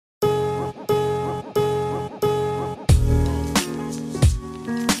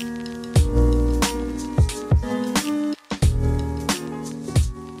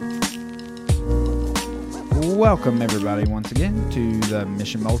Welcome, everybody, once again to the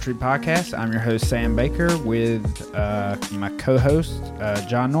Mission Moultrie Podcast. I'm your host, Sam Baker, with my co-host,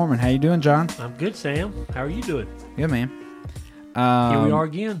 John Norman. How you doing, John? I'm good, Sam. How are you doing? Good, man. Here we are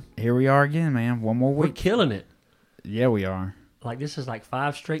again. Here we are again, man. One more week. We're killing it. Yeah, we are. Like, this is like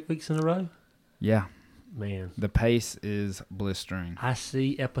 5 straight weeks in a row? Yeah. Man. The pace is blistering. I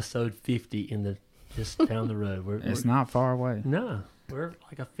see episode 50 just down the road. It's not far away. No. We're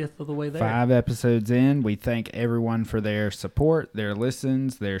like a fifth of the way there. 5 episodes in. We thank everyone for their support, their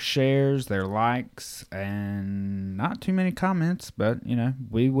listens, their shares, their likes, and not too many comments, but, you know,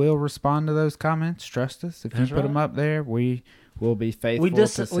 we will respond to those comments. Trust us. If you put them up there, we will be faithful to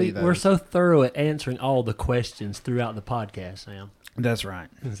see those. We're so thorough at answering all the questions throughout the podcast, Sam. That's right.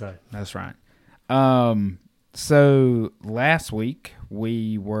 That's right. So last week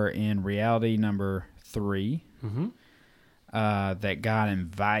we were in reality number 3. Mm-hmm. That God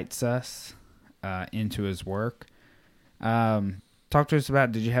invites us into His work. Talk to us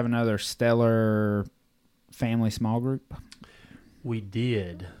about, did you have another stellar family small group? We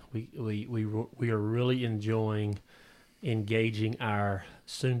did. We are really enjoying engaging our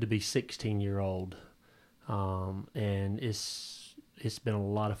soon-to-be 16-year-old, and it's been a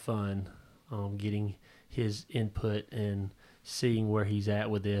lot of fun getting his input and seeing where he's at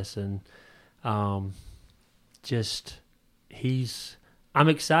with this, and I'm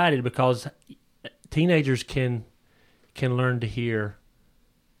excited because teenagers can learn to hear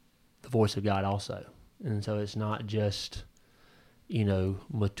the voice of God also. And so it's not just,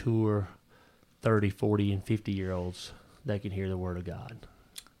 mature 30, 40, and 50-year-olds that can hear the word of God.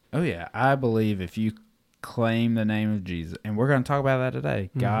 Oh, yeah. I believe if you claim the name of Jesus, and we're going to talk about that today,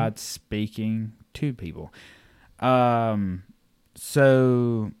 mm-hmm. God speaking to people.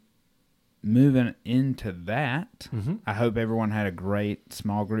 So moving into that, mm-hmm. I hope everyone had a great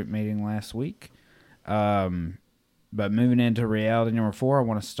small group meeting last week. But moving into reality number 4, I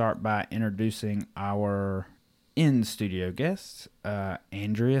want to start by introducing our in-studio guests,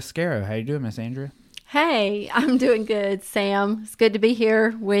 Andrea Scarrow. How you doing, Miss Andrea? Hey, I'm doing good, Sam. It's good to be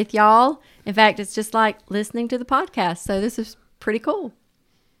here with y'all. In fact, it's just like listening to the podcast, so this is pretty cool.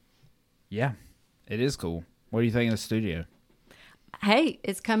 Yeah, it is cool. What do you think of the studio? Hey,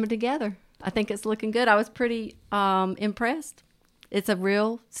 it's coming together. I think it's looking good. I was pretty impressed. It's a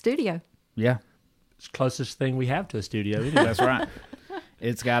real studio. Yeah. It's the closest thing we have to a studio. That's right.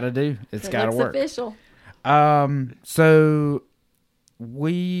 It's got to do. It's got to work. Official. So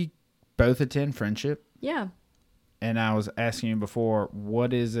we both attend Friendship. Yeah. And I was asking you before,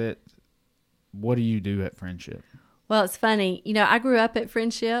 what is it? What do you do at Friendship? Well, it's funny. I grew up at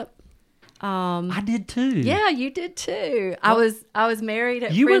Friendship. I did too. Yeah, you did too. I was married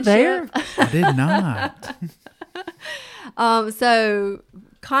at You Friendship. were there? I did not. So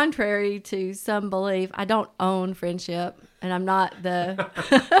contrary to some belief, I don't own Friendship, and I'm not the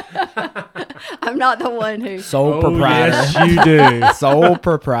one who sole proprietor. Yes, you do. Sole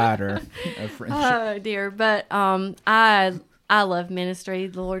proprietor of Friendship. Oh dear, but I love ministry.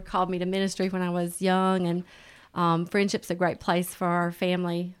 The Lord called me to ministry when I was young, and Friendship's a great place for our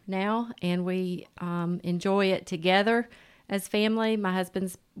family now, and we enjoy it together as family. My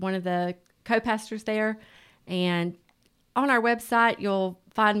husband's one of the co-pastors there, and on our website you'll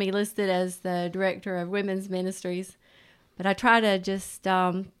find me listed as the director of women's ministries, but I try to just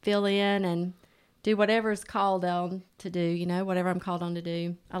fill in and do whatever's called on to do, whatever I'm called on to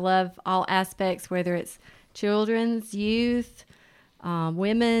do. I love all aspects, whether it's children's, youth,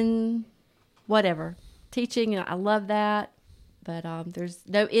 women, whatever. Teaching, I love that, but there's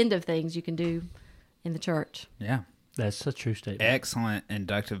no end of things you can do in the church. Yeah. That's a true statement. Excellent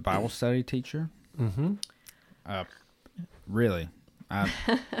inductive Bible study teacher. Mm-hmm. Really,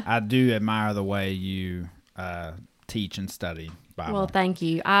 I do admire the way you teach and study Bible. Well, thank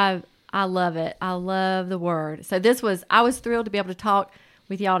you. I love it. I love the Word. So I was thrilled to be able to talk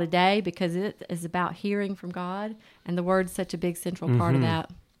with y'all today because it is about hearing from God, and the Word's such a big central part of that.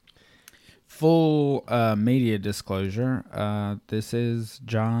 Full media disclosure, this is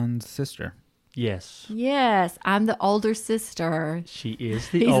John's sister. Yes. Yes, I'm the older sister. She is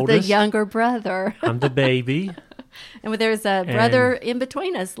the He's oldest. He's the younger brother. I'm the baby. And there's a brother in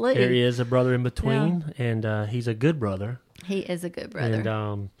between us, Lee. There is a brother in between, and he's a good brother. He is a good brother.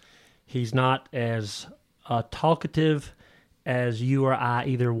 And he's not as talkative as you or I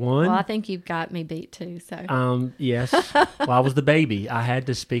either one. Well, I think you've got me beat too. So yes. Well, I was the baby. I had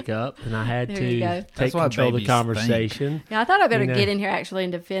to speak up, and I had to take control of the conversation. Think. Yeah, I thought I better get in here actually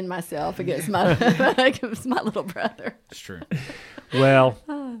and defend myself against my against my little brother. It's true. Well,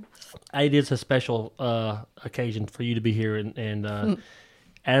 it is a special occasion for you to be here, and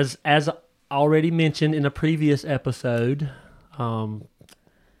as already mentioned in a previous episode,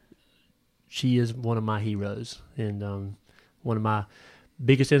 she is one of my heroes and one of my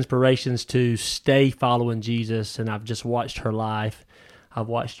biggest inspirations to stay following Jesus. And I've just watched her life. I've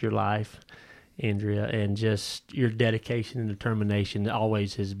watched your life, Andrea, and just your dedication and determination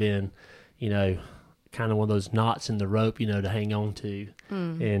always has been, kind of one of those knots in the rope, to hang on to.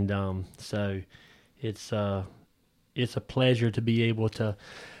 And so it's a pleasure to be able to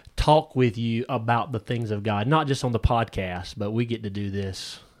talk with you about the things of God, not just on the podcast, but we get to do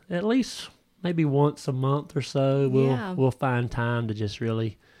this at least maybe once a month or so. We'll find time to just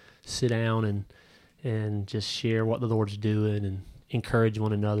really sit down and just share what the Lord's doing and encourage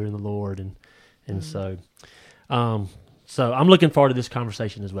one another in the Lord. And so I'm looking forward to this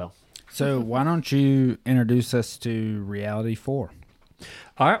conversation as well. So why don't you introduce us to Reality 4?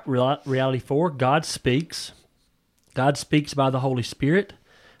 All right, Reality 4, God speaks. God speaks by the Holy Spirit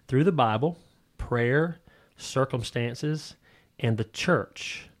through the Bible, prayer, circumstances, and the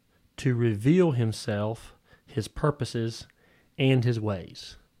church to reveal himself, his purposes, and his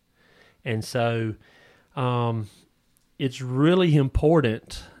ways. And so it's really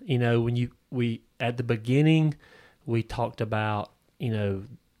important, when we at the beginning, we talked about,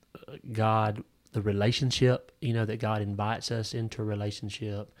 God, the relationship, that God invites us into a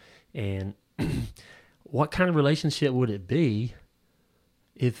relationship. And what kind of relationship would it be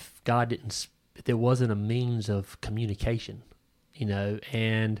if there wasn't a means of communication,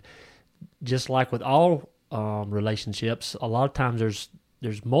 and just like with all relationships, a lot of times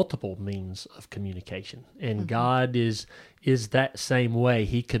there's multiple means of communication, and God is that same way.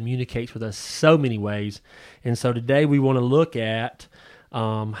 He communicates with us so many ways. And so today we want to look at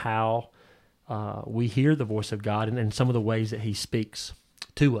how we hear the voice of God and some of the ways that he speaks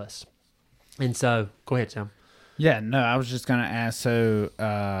to us. And so, go ahead, Sam. Yeah, no, I was just going to ask,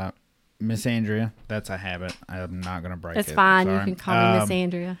 so Miss Andrea, that's a habit. I'm not going to break it. That's fine. Sorry. You can call me Miss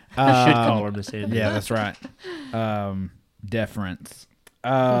Andrea. You should call her Miss Andrea. Yeah, that's right. Deference.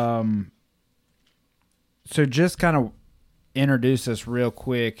 So just kind of introduce us real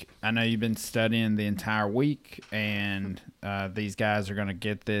quick. I know you've been studying the entire week, and these guys are going to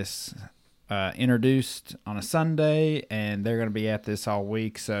get this introduced on a Sunday, and they're going to be at this all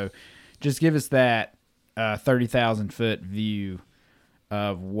week. So just give us that 30,000-foot view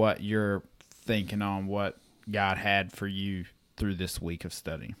of what you're thinking on what God had for you through this week of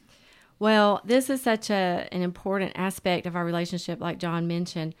study. Well, this is such an important aspect of our relationship, like John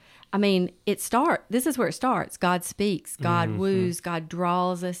mentioned. I mean, this is where it starts. God speaks, God woos, God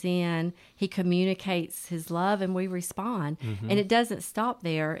draws us in. He communicates his love, and we respond. And it doesn't stop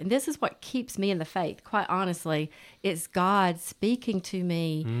there. And this is what keeps me in the faith, quite honestly. It's God speaking to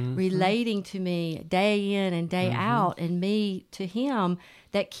me, relating to me day in and day out, and me to him,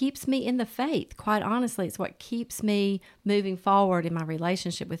 that keeps me in the faith. Quite honestly, it's what keeps me moving forward in my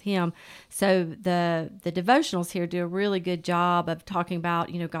relationship with him. So the devotionals here do a really good job of talking about,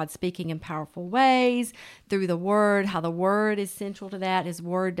 God speaking in powerful ways through the Word, how the Word is central to that. His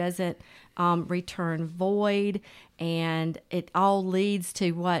Word doesn't return void, and it all leads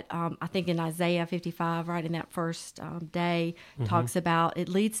to what I think in Isaiah 55, right in that first day, talks about. It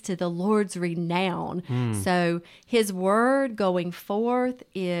leads to the Lord's renown. So his Word going forth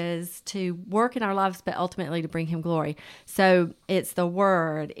is to work in our lives, but ultimately to bring him glory. So it's the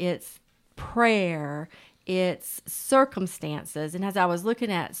Word, it's prayer, it's circumstances. And as I was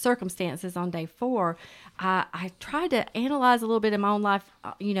looking at circumstances on day 4, I tried to analyze a little bit in my own life,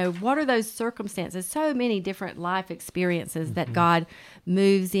 what are those circumstances? So many different life experiences that God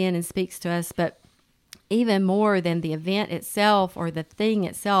moves in and speaks to us. But even more than the event itself or the thing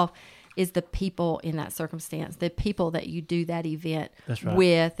itself is the people in that circumstance, the people that you do that event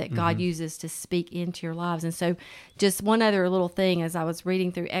with, that God uses to speak into your lives. And so just one other little thing, as I was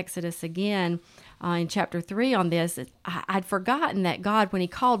reading through Exodus again, in chapter 3 on this, I'd forgotten that God, when he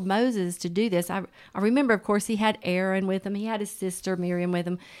called Moses to do this, I remember, of course, he had Aaron with him. He had his sister Miriam with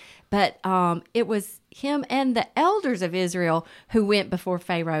him. But it was him and the elders of Israel who went before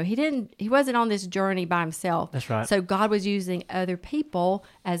Pharaoh. He wasn't on this journey by himself. That's right. So God was using other people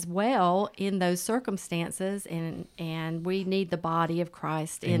as well in those circumstances, and we need the body of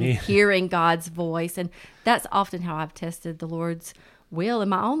Christ in hearing God's voice. And that's often how I've tested the Lord's will in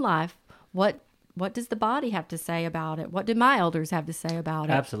my own life. What does the body have to say about it? What do my elders have to say about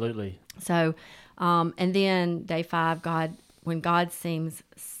it? Absolutely. So, and then day 5, when God seems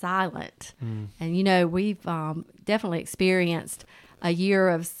silent. And, we've definitely experienced a year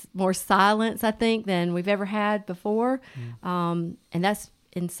of more silence, I think, than we've ever had before. And that's,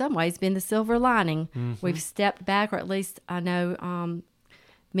 in some ways, been the silver lining. We've stepped back, or at least I know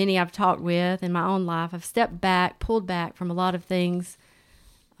many I've talked with in my own life, I've stepped back, pulled back from a lot of things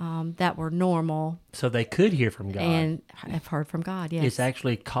that were normal. So they could hear from God. And have heard from God, yes. It's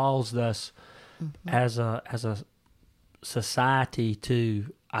actually caused us as a society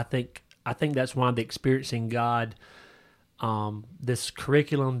to, I think that's why the Experiencing God, this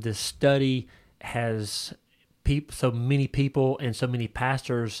curriculum, this study has so many people and so many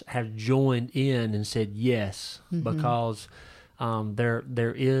pastors have joined in and said yes, because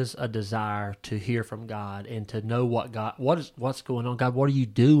there is a desire to hear from God and to know what's going on. God, what are you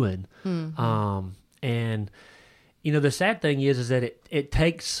doing? And the sad thing is that it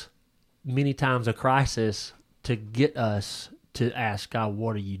takes many times a crisis to get us to ask God,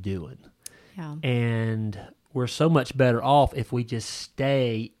 what are you doing? Yeah. And we're so much better off if we just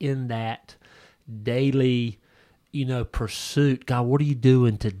stay in that daily, pursuit. God, what are you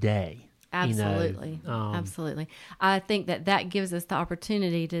doing today? Absolutely. Absolutely. I think that gives us the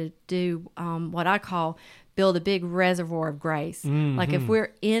opportunity to do what I call build a big reservoir of grace. Like if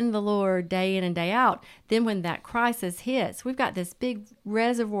we're in the Lord day in and day out, then when that crisis hits, we've got this big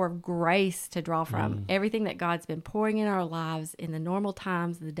reservoir of grace to draw from. Everything that God's been pouring in our lives in the normal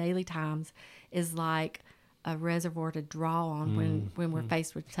times, the daily times, is like a reservoir to draw on when we're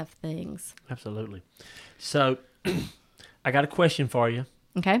faced with tough things. Absolutely. So I got a question for you.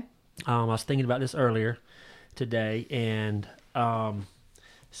 Okay. I was thinking about this earlier today, and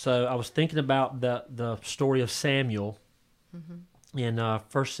so I was thinking about the story of Samuel in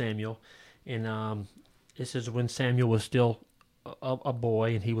 1 Samuel, and this is when Samuel was still a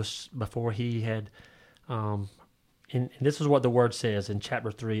boy, and he was before he had. And this is what the word says in chapter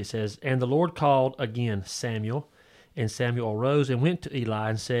 3. It says, "And the Lord called again Samuel, and Samuel arose and went to Eli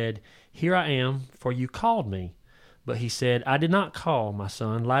and said, 'Here I am, for you called me.' But he said, 'I did not call, my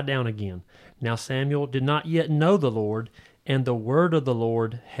son. Lie down again.' Now Samuel did not yet know the Lord, and the word of the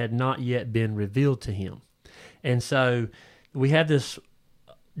Lord had not yet been revealed to him." And so we have this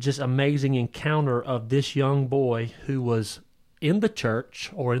just amazing encounter of this young boy who was in the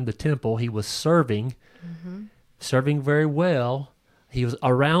church or in the temple. He was serving very well. He was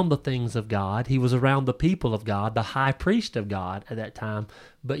around the things of God. He was around the people of God, the high priest of God at that time,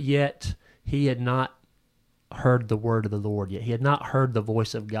 but yet he had not heard the word of the Lord yet. He had not heard the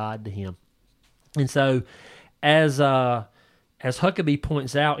voice of God to him. And so as Huckabee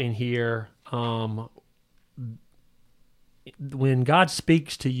points out in here, when God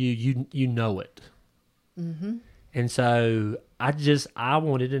speaks to you, you know it. And so I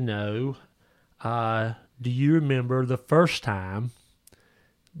wanted to know, do you remember the first time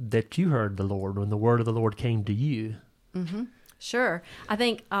that you heard the Lord, when the word of the Lord came to you? Sure. I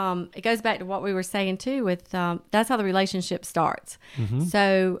think it goes back to what we were saying too with that's how the relationship starts.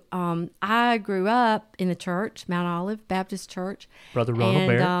 So I grew up in the church, Mount Olive Baptist Church. Brother Ronald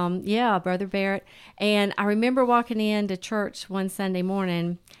Barrett. Yeah, Brother Barrett. And I remember walking into church one Sunday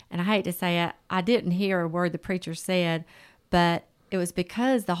morning, and I hate to say it, I didn't hear a word the preacher said, but it was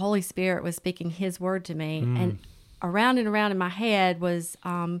because the Holy Spirit was speaking His word to me. And around and around in my head was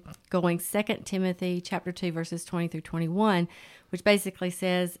going 2 Timothy chapter 2, verses 20 through 21, which basically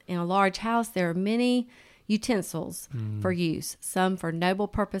says, in a large house there are many utensils for use, some for noble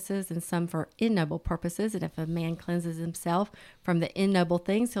purposes and some for ignoble purposes. And if a man cleanses himself from the ignoble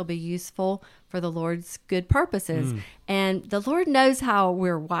things, he'll be useful for the Lord's good purposes. And the Lord knows how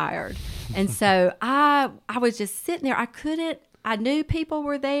we're wired. And so I was just sitting there. I knew people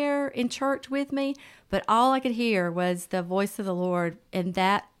were there in church with me, but all I could hear was the voice of the Lord and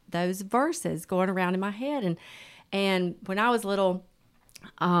those verses going around in my head. And when I was little,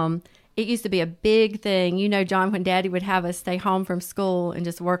 it used to be a big thing. You know, John, when Daddy would have us stay home from school and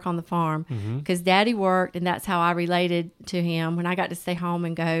just work on the farm, because Daddy worked, and that's how I related to him. When I got to stay home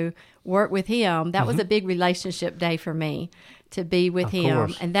and go work with him, that was a big relationship day for me, to be with him.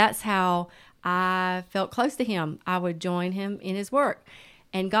 Course. And that's how I felt close to him. I would join him in his work.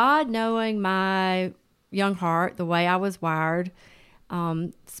 And God, knowing my young heart, the way I was wired,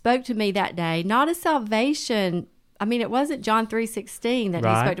 spoke to me that day, not a salvation. I mean, it wasn't John 3:16 that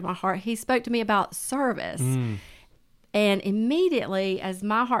He spoke to my heart. He spoke to me about service. And immediately, as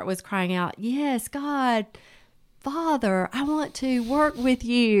my heart was crying out, yes, God, Father, I want to work with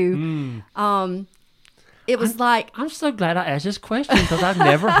you. It was I'm so glad I asked this question, because I've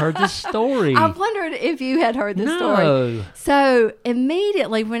never heard this story. I wondered if you had heard this story. So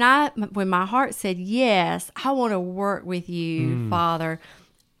immediately when my heart said, yes, I want to work with you, Father,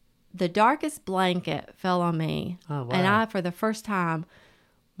 the darkest blanket fell on me. Oh, wow. And I, for the first time,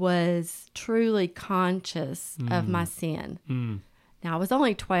 was truly conscious of my sin. Now, I was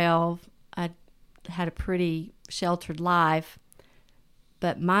only 12. I had a pretty sheltered life.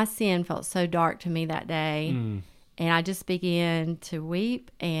 But my sin felt so dark to me that day. And I just began to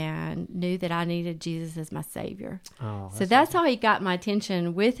weep and knew that I needed Jesus as my Savior. So that's how he got my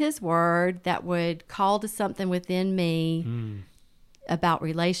attention with his word that would call to something within me about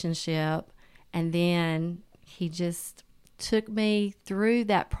relationship. And then he just took me through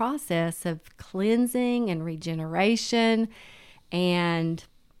that process of cleansing and regeneration. And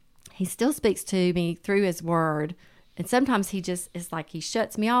he still speaks to me through his word. And sometimes he just, it's like he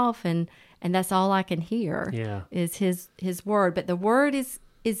shuts me off and that's all I can hear is his word. But the word is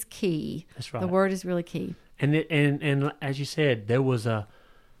key. That's right. The word is really key. And as you said, there was a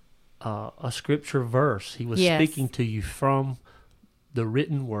scripture verse. He was speaking to you from the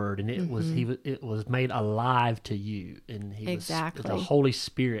written word, and it was made alive to you, and he was the Holy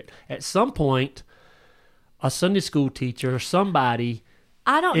Spirit. At some point, a Sunday school teacher, somebody.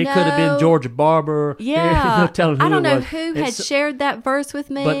 I don't know. It could have been George Barber. Yeah. No I don't know who had shared that verse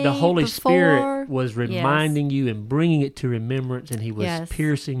with me. But the Holy Spirit was reminding you and bringing it to remembrance, and he was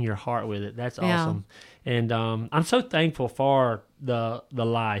piercing your heart with it. That's awesome. And I'm so thankful for the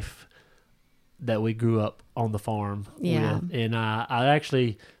life that we grew up on the farm with. And I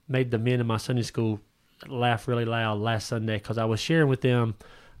actually made the men in my Sunday school laugh really loud last Sunday because I was sharing with them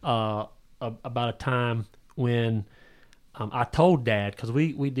about a time when I told Dad, because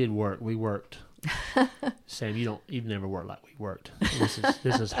we did work. We worked. Sam, you've never worked like we worked.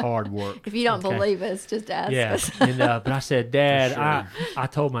 This is hard work. If you don't believe us, just ask us. And but I said, Dad, sure. I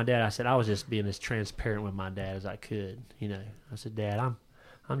told my dad, I said I was just being as transparent with my dad as I could. I said, Dad,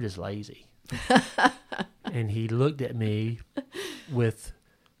 I'm just lazy. And he looked at me with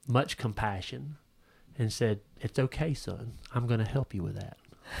much compassion and said, "It's okay, son. I'm going to help you with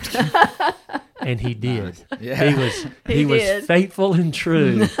that." And he did. Nice. Yeah. He was faithful and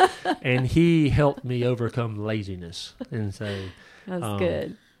true, and he helped me overcome laziness. And so that's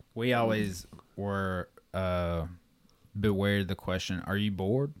good. We always were beware the question, "Are you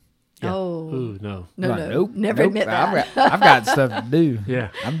bored?" Yeah. Oh, ooh, no. Nope. Never admit that. I've got stuff to do. Yeah,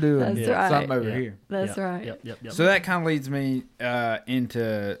 I'm doing something over here. That's right. Yep. So that kind of leads me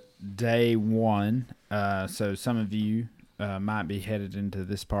into day one. So some of you might be headed into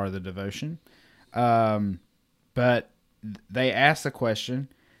this part of the devotion. But they ask the question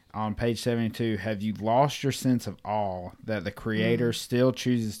on page 72, have you lost your sense of awe that the Creator still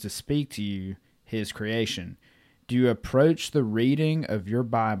chooses to speak to you, his creation? Do you approach the reading of your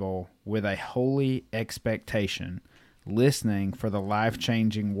Bible with a holy expectation, listening for the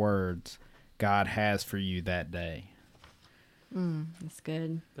life-changing words God has for you that day? That's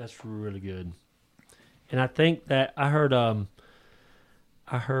good. That's really good. And I think that I heard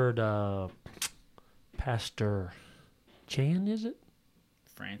Pastor Chan, is it?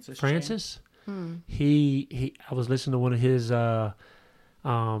 Francis? He I was listening to one of his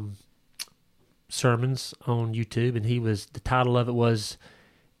sermons on YouTube, and the title of it was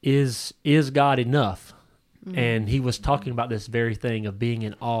Is God Enough? And he was talking about this very thing of being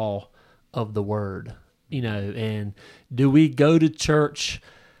in awe of the word, and do we go to church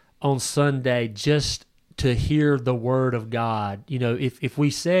on Sunday just to hear the word of God? If we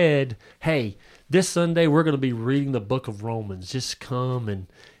said, hey, this Sunday we're going to be reading the book of Romans, just come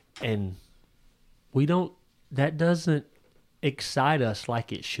and we don't, that doesn't excite us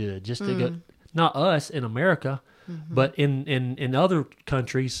like it should, just to go, not us in America, but in other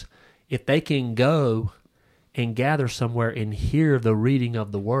countries, if they can go and gather somewhere and hear the reading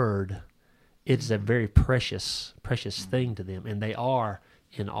of the word, it's a very precious thing to them, and they are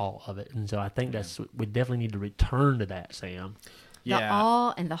in awe of it. And so I think we definitely need to return to that, Sam. The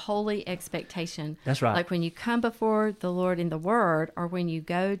awe and the holy expectation. That's right. Like when you come before the Lord in the Word, or when you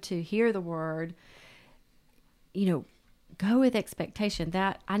go to hear the Word, go with expectation.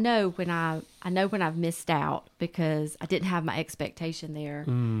 That I know when I've missed out because I didn't have my expectation there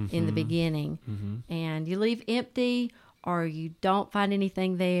in the beginning, and you leave empty or you don't find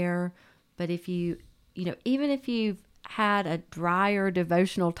anything there. But if you even if you've had a drier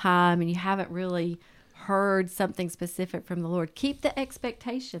devotional time and you haven't really heard something specific from the Lord, keep the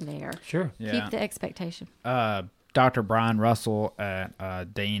expectation there. Sure. Yeah. Keep the expectation. Dr. Brian Russell,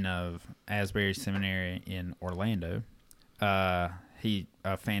 Dean of Asbury Seminary in Orlando, he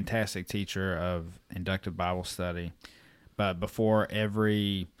a fantastic teacher of inductive Bible study. But before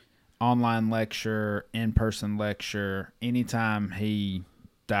every online lecture, in-person lecture, anytime he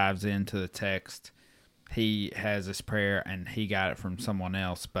dives into the text, he has this prayer, and he got it from someone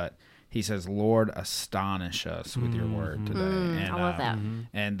else, but he says, Lord, astonish us with your word today. And, I love that.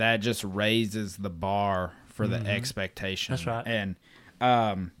 And that just raises the bar for the expectation. That's right. And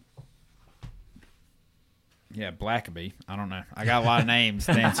Yeah, Blackaby. I don't know. I got a lot of names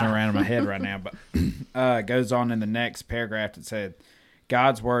dancing around in my head right now, but it goes on in the next paragraph. It said,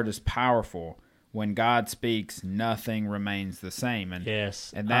 God's word is powerful. When God speaks, nothing remains the same. And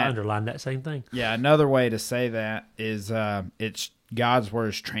yes, and I underlined that same thing. Yeah, another way to say that is it's God's word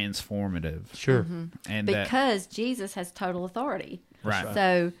is transformative. Sure. And because Jesus has total authority. Right.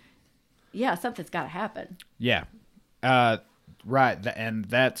 So, yeah, something's got to happen. Yeah. Right. And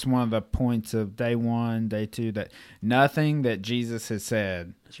that's one of the points of day 1, day 2, that nothing that Jesus has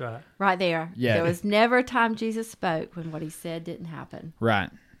said. That's right. Right there. Yeah. There was never a time Jesus spoke when what he said didn't happen. Right.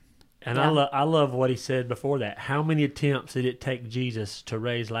 And Yeah. I love what he said before that. How many attempts did it take Jesus to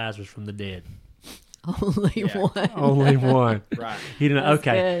raise Lazarus from the dead? Only one. Only one. Right. He didn't. That's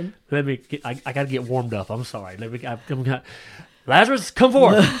Okay. good. Let me. I got to get warmed up. I'm sorry. Lazarus, come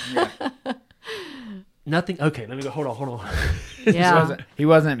forth. Nothing. Okay. Let me go. Hold on. Yeah. He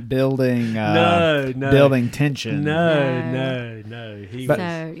wasn't building No. building tension. No. He But- was.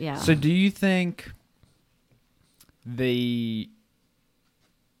 So, yeah. So do you think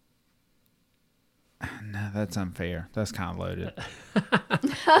No, that's unfair. That's kind of loaded.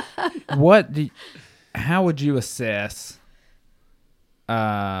 How would you assess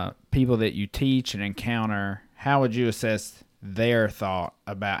people that you teach and encounter? How would you assess their thought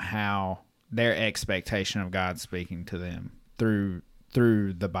about how their expectation of God speaking to them through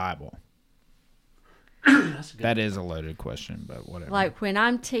the Bible? That is a loaded question, but whatever. Like when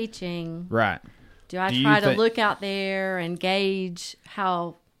I'm teaching, right. do I Do you try to think- look out there and gauge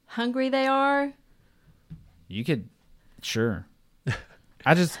how hungry they are? You could, sure.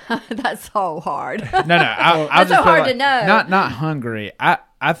 I just That's so hard. no. I'll That's just so put it hard to know. Not hungry.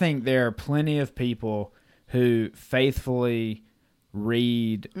 I think there are plenty of people who faithfully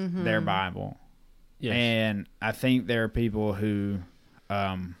read Mm-hmm. their Bible, Yes. and I think there are people who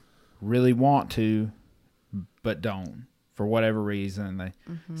really want to, but don't for whatever reason. They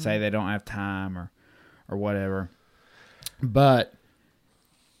Mm-hmm. say they don't have time or whatever. But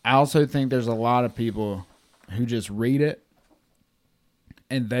I also think there's a lot of people who just read it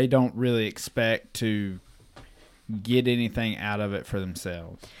and they don't really expect to get anything out of it for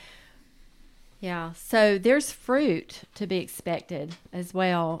themselves. Yeah. So there's fruit to be expected as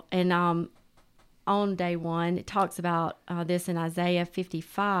well. And on day 1, it talks about this in Isaiah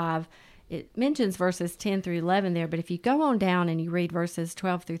 55. It mentions verses 10 through 11 there, but if you go on down and you read verses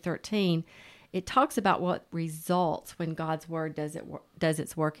 12 through 13, it talks about what results when God's word does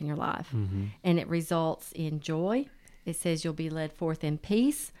its work in your life. Mm-hmm. And it results in joy. It says you'll be led forth in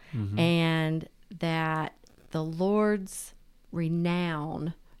peace, and that the Lord's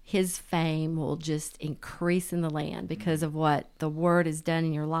renown, his fame, will just increase in the land because of what the word has done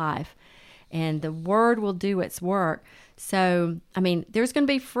in your life. And the word will do its work. So, I mean, there's going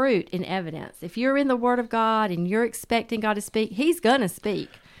to be fruit in evidence. If you're in the word of God and you're expecting God to speak, he's going to speak.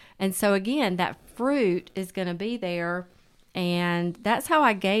 And so, again, that fruit is going to be there. And that's how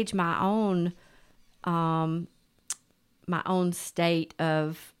I gauge my own state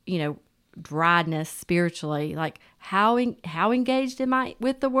of, driedness spiritually. Like, how engaged am I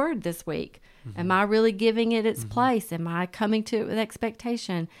with the word this week? Mm-hmm. Am I really giving it its place? Am I coming to it with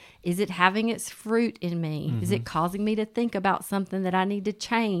expectation? Is it having its fruit in me? Mm-hmm. Is it causing me to think about something that I need to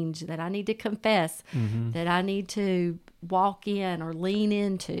change, that I need to confess, that I need to walk in or lean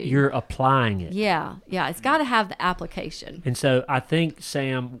into? You're applying it. Yeah. It's got to have the application. And so I think,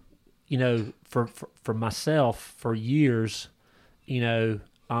 Sam, for myself, for years,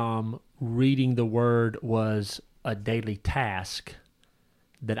 reading the word was a daily task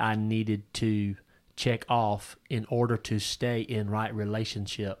that I needed to check off in order to stay in right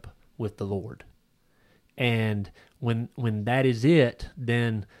relationship with the Lord. And when that is it,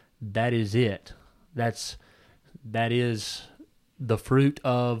 then that is it. That is the fruit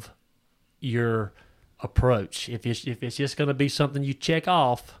of your approach. If it's just going to be something you check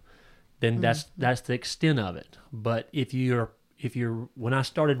off, then that's the extent of it. But if you're when I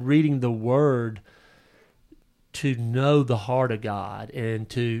started reading the word to know the heart of God and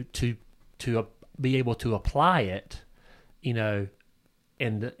to be able to apply it, and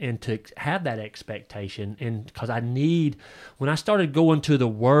to have that expectation, and because when I started going to the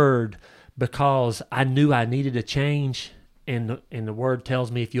word, because I knew I needed a change, and the word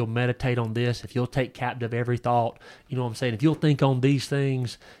tells me, if you'll meditate on this, if you'll take captive every thought, you know what I'm saying, if you'll think on these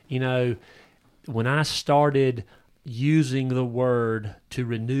things, when I started using the word to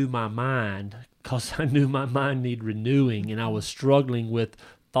renew my mind, because I knew my mind needed renewing, and I was struggling with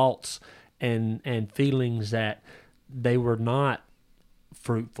thoughts and feelings that they were not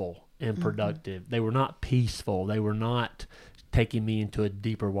fruitful and productive. They were not peaceful. They were not taking me into a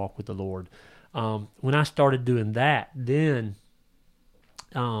deeper walk with the Lord. When I started doing that, then,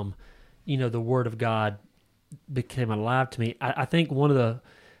 the Word of God became alive to me. I think one of the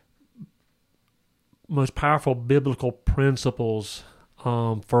most powerful biblical principles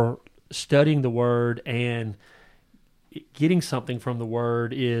for studying the Word and getting something from the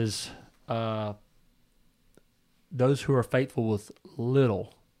Word is those who are faithful with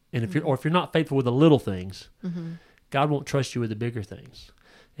little. And if you're not faithful with the little things, God won't trust you with the bigger things.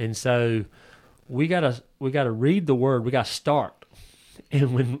 And so we gotta read the Word. We gotta start.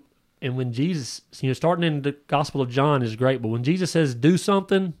 And when Jesus, starting in the Gospel of John is great, but when Jesus says do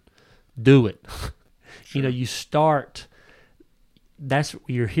something, do it. Sure. You start.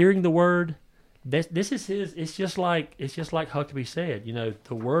 You're hearing the Word. This is his. It's just like Huckabee said.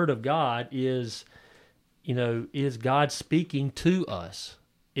 The Word of God is God speaking to us.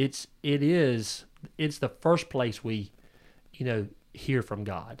 It's the first place we, hear from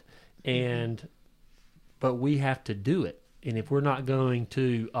God, but we have to do it. And if we're not going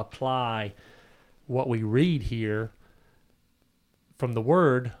to apply what we read here from the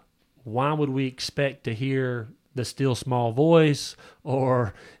Word, why would we expect to hear the still small voice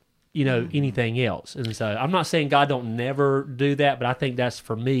or anything else? And so I'm not saying God don't never do that, but I think that's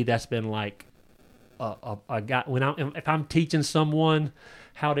been like a guy if I'm teaching someone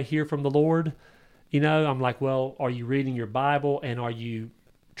how to hear from the Lord, I'm like, well, are you reading your Bible and are you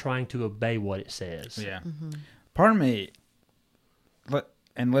trying to obey what it says? Yeah. Part of me,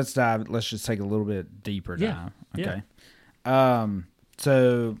 let's just take a little bit deeper dive. Okay. Yeah.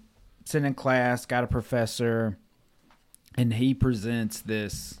 So sitting in class, got a professor, and he presents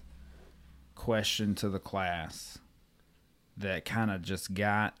this question to the class that kind of just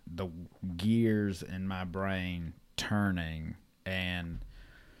got the gears in my brain turning.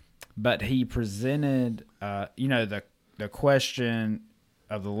 But he presented, the question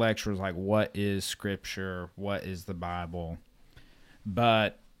of the lecture was like, what is Scripture? What is the Bible?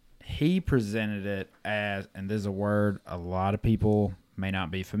 But he presented it as, and this is a word a lot of people may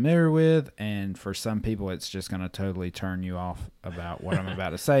not be familiar with, and for some people it's just going to totally turn you off about what I'm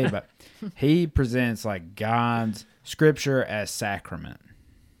about to say, but he presents like God's Scripture as sacrament.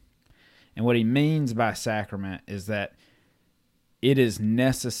 And what he means by sacrament is that it is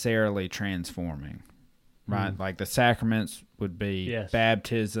necessarily transforming, right? Like the sacraments would be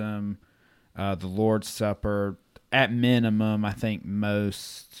baptism, the Lord's Supper. At minimum, I think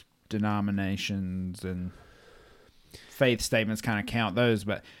most denominations and faith statements kind of count those,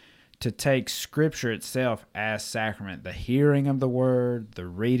 but to take Scripture itself as sacrament, the hearing of the Word, the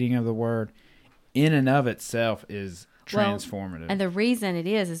reading of the Word, in and of itself is transformative. And the reason it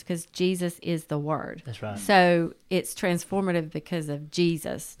is because Jesus is the Word. That's right. So it's transformative because of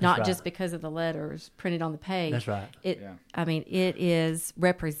Jesus, not just because of the letters printed on the page. That's right. I mean, it is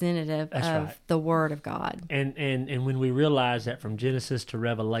representative of the Word of God. And when we realize that from Genesis to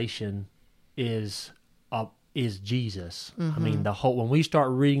Revelation is Jesus. I mean, when we start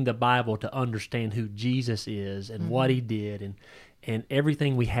reading the Bible to understand who Jesus is and what he did and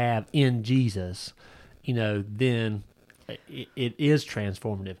everything we have in Jesus, then it is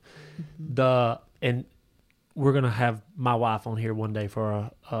transformative. And we're going to have my wife on here one day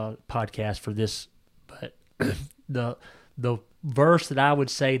for a podcast for this, but the verse that I would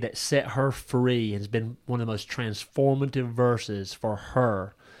say that set her free and has been one of the most transformative verses for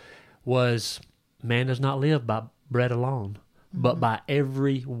her was, man does not live by bread alone, but by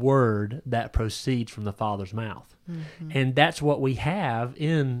every word that proceeds from the Father's mouth. And that's what we have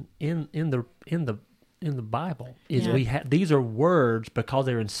in the Bible. We have these are words because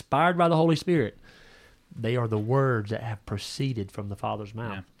they're inspired by the Holy Spirit. They are the words that have proceeded from the Father's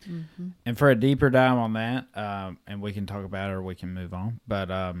mouth. Yeah. And for a deeper dive on that, and we can talk about it or we can move on, but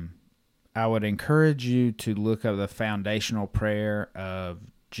I would encourage you to look up the foundational prayer of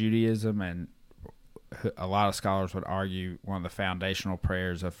Judaism, and a lot of scholars would argue one of the foundational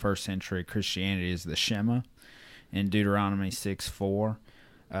prayers of first century Christianity is the Shema in Deuteronomy 6:4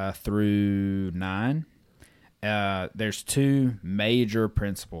 through 9. There's two major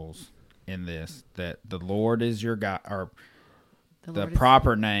principles in this, that the Lord is your God, or the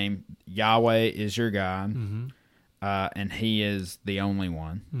proper name, Yahweh is your God, and he is the only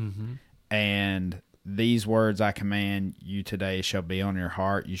one. And these words I command you today shall be on your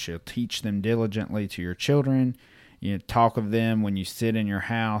heart. You shall teach them diligently to your children. You talk of them when you sit in your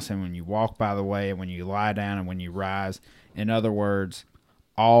house and when you walk by the way and when you lie down and when you rise. In other words,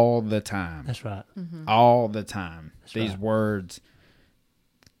 all the time. That's right. All the time. These right. words,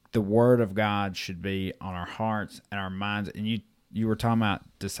 the Word of God should be on our hearts and our minds. And you were talking about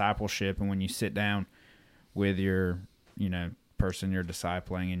discipleship, and when you sit down with your, person you're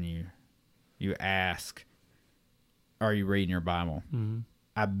discipling and you you ask, are you reading your Bible? Mm-hmm.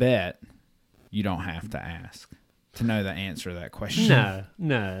 I bet you don't have to ask to know the answer to that question.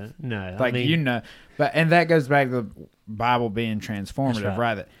 No. Like, and that goes back to the Bible being transformative,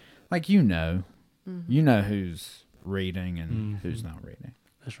 right? That, like, you know who's reading and who's not reading.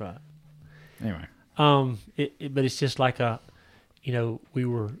 That's right. Anyway. But it's just like my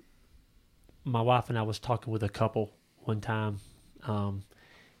wife and I was talking with a couple one time,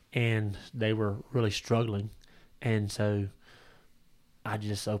 and they were really struggling. And so I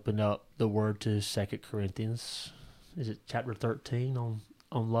just opened up the word to 2 Corinthians, is it chapter 13 on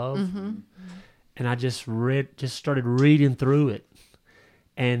love? Mm-hmm. And I just started reading through it.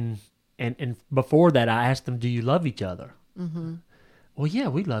 And before that, I asked them, do you love each other? Mm-hmm. Well, yeah,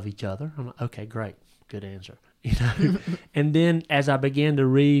 we love each other. I'm like, okay, great. Good answer. And then as I began to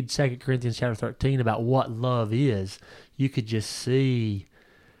read 2 Corinthians chapter 13 about what love is, you could just see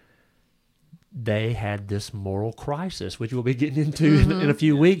they had this moral crisis, which we'll be getting into in a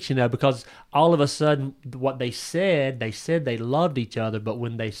few weeks, because all of a sudden what they said they loved each other, but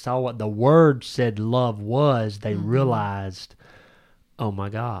when they saw what the word said love was, they realized, oh my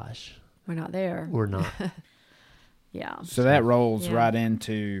gosh, we're not there. We're not. Yeah. So that rolls right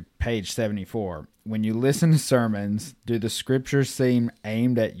into page 74. When you listen to sermons, do the scriptures seem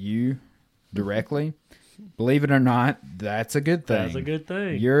aimed at you directly? Believe it or not, that's a good thing. That's a good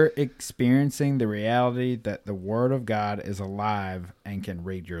thing. You're experiencing the reality that the Word of God is alive and can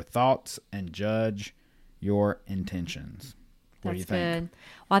read your thoughts and judge your intentions. What do you think? Good.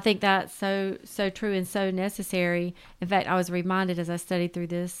 Well, I think that's so true and so necessary. In fact, I was reminded as I studied through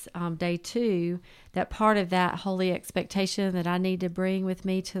this day 2 that part of that holy expectation that I need to bring with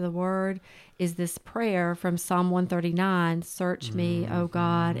me to the Word is this prayer from Psalm 139, search me, O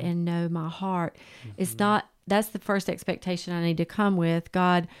God, and know my heart. It's not, that's the first expectation I need to come with.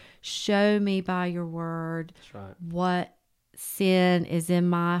 God, show me by your Word what sin is in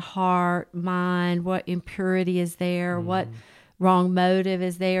my heart, mind, what impurity is there, what wrong motive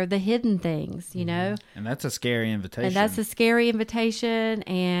is there, the hidden things, know. And that's a scary invitation. And that's a scary invitation,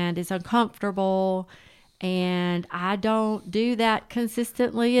 and it's uncomfortable, and I don't do that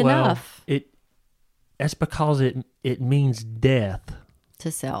consistently enough. That's because it means death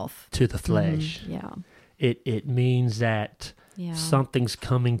to self, to the flesh. Yeah. It means that something's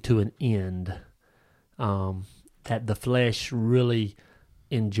coming to an end, that the flesh really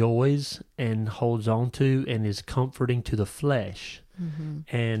enjoys and holds on to and is comforting to the flesh.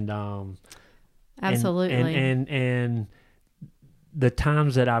 And absolutely. And the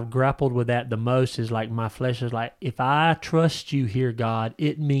times that I've grappled with that the most is like my flesh is like, if I trust you here, God,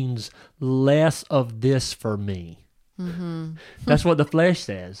 it means less of this for me. That's what the flesh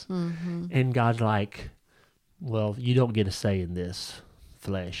says. And God's like, well, you don't get a say in this,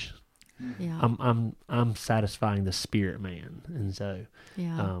 flesh. Yeah. I'm satisfying the spirit man. And so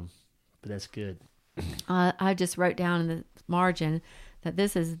but that's good. I just wrote down in the margin that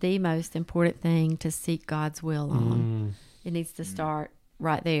this is the most important thing to seek God's will on. It needs to start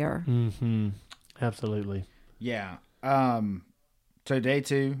right there. Absolutely. Yeah. So day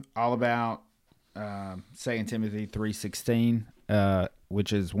 2, all about 2 Timothy 3:16,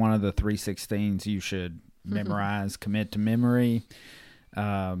 which is one of the 3:16s you should memorize, commit to memory.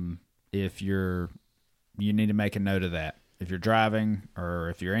 If you need to make a note of that. If you're driving or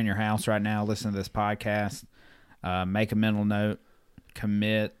if you're in your house right now, listen to this podcast, make a mental note,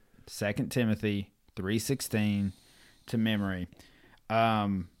 commit 2 Timothy 3:16 to memory.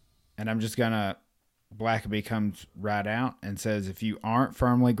 And I'm just going to, Blackaby comes right out and says, if you aren't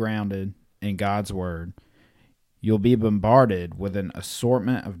firmly grounded in God's word, you'll be bombarded with an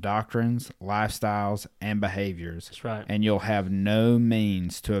assortment of doctrines, lifestyles, and behaviors. That's right. And you'll have no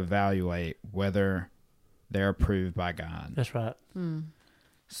means to evaluate whether they're approved by God. That's right.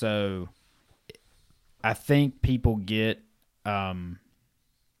 So I think people get, and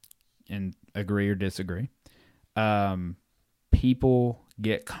agree or disagree, people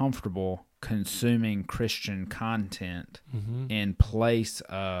get comfortable consuming Christian content in place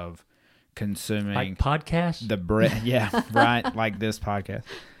of consuming like podcasts, the bread. Yeah, right. Like this podcast.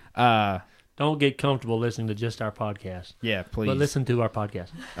 Don't get comfortable listening to just our podcast. Yeah, please. But listen to our podcast.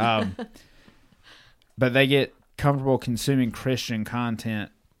 But they get comfortable consuming Christian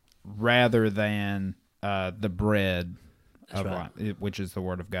content rather than the bread of life, which is the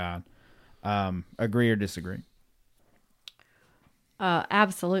Word of God. Agree or disagree?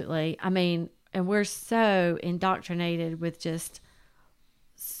 Absolutely. I mean, and we're so indoctrinated with just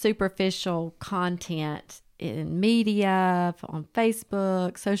superficial content in media, on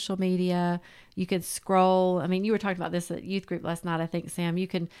Facebook, social media. You could scroll. I mean, you were talking about this at youth group last night, I think, Sam. You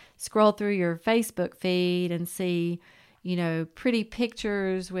can scroll through your Facebook feed and see, pretty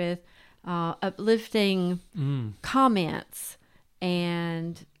pictures with uplifting comments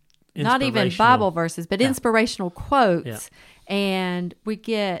and not even Bible verses, but inspirational quotes. Yeah. And we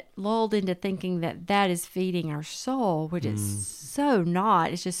get lulled into thinking that is feeding our soul, which is so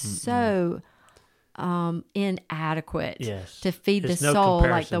not. It's just so inadequate to feed the soul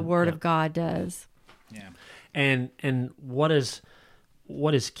like the Word of God does. Yeah. And what is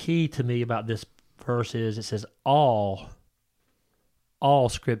key to me about this verse is it says all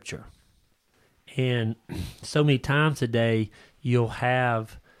Scripture. And so many times today you'll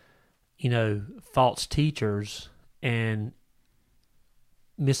have, false teachers and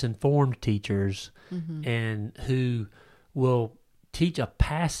misinformed teachers and who will teach a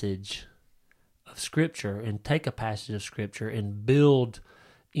passage of Scripture and take a passage of Scripture and build,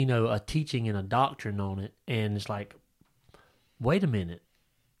 a teaching and a doctrine on it. And it's like, wait a minute,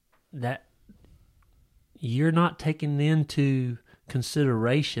 that you're not taking into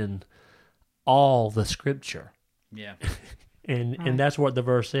consideration all the Scripture. Yeah. And that's what the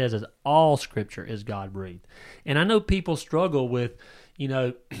verse says, is all Scripture is God-breathed. And I know people struggle with,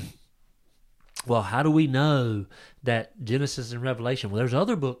 well, how do we know that Genesis and Revelation? Well, there's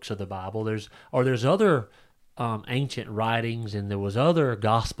other books of the Bible. There's other ancient writings, and there was other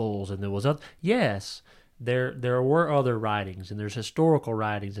Gospels, and there was other. Yes, there were other writings, and there's historical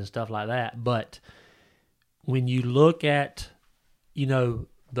writings and stuff like that. But when you look at, Sam,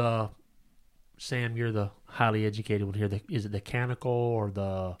 you're the highly educated one here. Is it the canonical or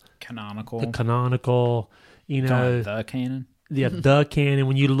the canonical? The canonical, the canon. Yeah, the canon.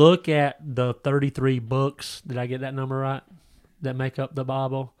 When you look at the 33 books, did I get that number right? That make up the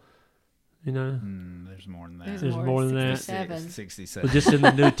Bible, There's more than that. There's more than that. 67. Well, just in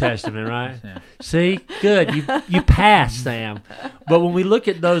the New Testament, right? Yeah. See, good. You passed, Sam. But when we look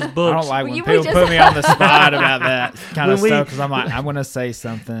at those books, I don't like when people put me on the spot about that kind of stuff because I'm like, I'm going to say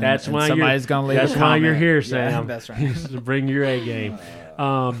something. That's why somebody's going to leave. That's why you're here, Sam. Yeah, that's right. To bring your A game.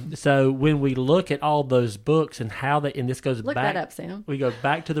 So when we look at all those books and how they, and this goes look back, that up, Sam. We go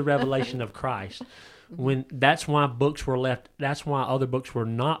back to the revelation of Christ. When that's why books were left. That's why other books were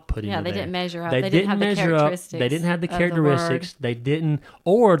not put in there. Yeah, they didn't measure up. They didn't have the measure up. They didn't have the characteristics. They didn't,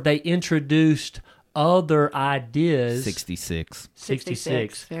 or they introduced other ideas. 66.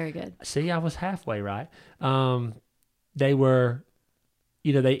 66. Very good. See, I was halfway right. They were,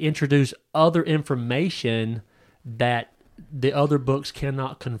 they introduced other information that the other books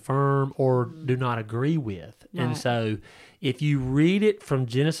cannot confirm or do not agree with. Right. And so if you read it from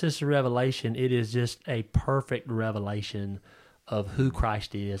Genesis to Revelation, it is just a perfect revelation of who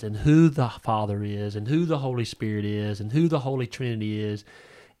Christ is and who the Father is and who the Holy Spirit is and who the Holy Trinity is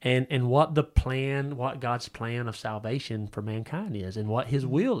and what God's plan of salvation for mankind is and what His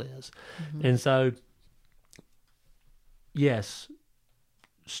will is. Mm-hmm. And so, yes,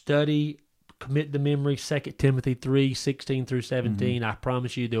 study, commit the memory, 2 Timothy 3:16 through 17. Mm-hmm. I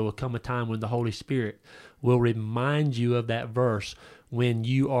promise you there will come a time when the Holy Spirit will remind you of that verse when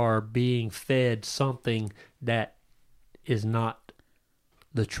you are being fed something that is not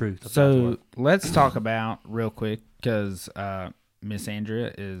the truth. So let's talk about real quick, because Miss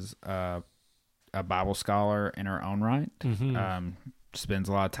Andrea is a Bible scholar in her own right. Mm-hmm. Spends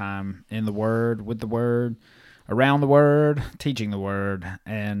a lot of time in the Word, with the Word, around the Word, teaching the Word.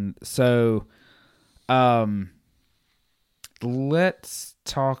 And so let's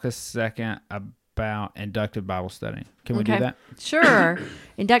talk a second about inductive Bible study. Can we do that? Sure.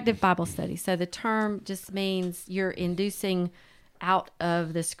 Inductive Bible study. So the term just means you're inducing out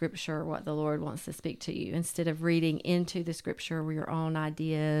of the Scripture what the Lord wants to speak to you, instead of reading into the Scripture with your own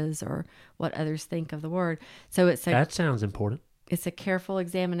ideas or what others think of the Word. So that sounds important. It's a careful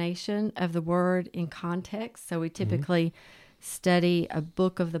examination of the Word in context. So we typically study a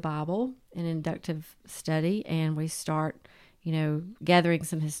book of the Bible, an inductive study, and we start, gathering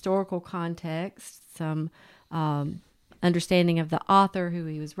some historical context, some understanding of the author, who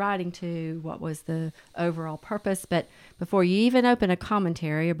he was writing to, what was the overall purpose. But before you even open a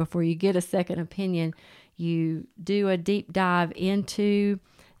commentary or before you get a second opinion, you do a deep dive into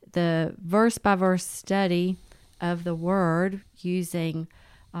the verse-by-verse study of the Word using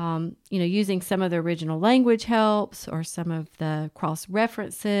some of the original language helps or some of the cross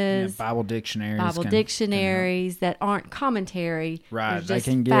references, Bible dictionaries that aren't commentary. Right, they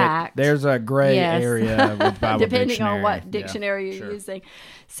can fact. There's a gray area with Bible depending on what dictionary you're using.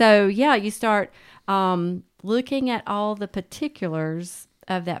 So you start looking at all the particulars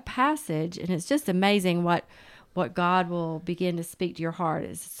of that passage, and it's just amazing what God will begin to speak to your heart.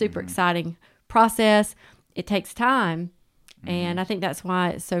 It's a super exciting process. It takes time, and I think that's why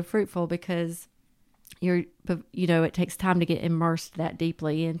it's so fruitful, because it takes time to get immersed that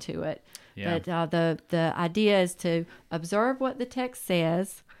deeply into it. Yeah. But the idea is to observe what the text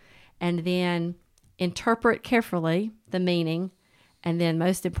says, and then interpret carefully the meaning, and then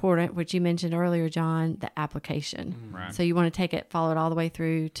most important, which you mentioned earlier, John, the application. Right. So you want to take it, follow it all the way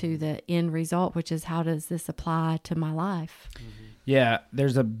through to the end result, which is, how does this apply to my life? Yeah,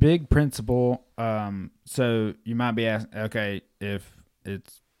 there's a big principle. So you might be asking, okay, if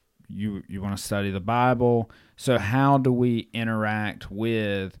it's you want to study the Bible, so how do we interact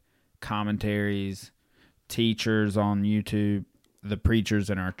with commentaries, teachers on YouTube, the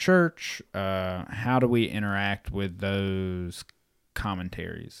preachers in our church? How do we interact with those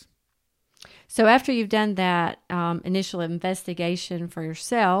commentaries? So after you've done that initial investigation for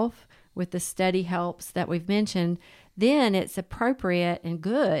yourself with the study helps that we've mentioned, then it's appropriate and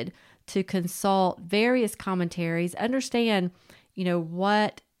good to consult various commentaries, understand,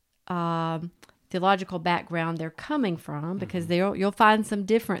 what theological background they're coming from, because you'll find some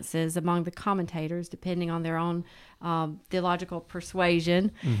differences among the commentators depending on their own theological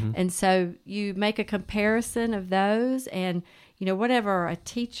persuasion. And so you make a comparison of those, and whatever a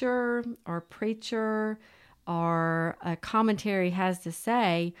teacher or preacher or a commentary has to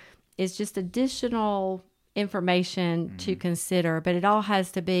say is just additional information to consider, but it all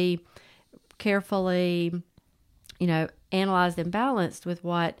has to be carefully analyzed and balanced with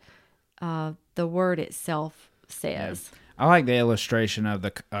what the word itself says. Yeah. I like the illustration of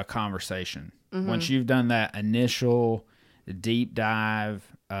the conversation. Once you've done that initial deep dive,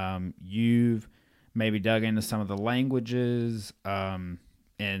 you've maybe dug into some of the languages, and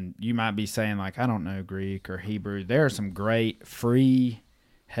you might be saying, like, I don't know Greek or Hebrew. There are some great free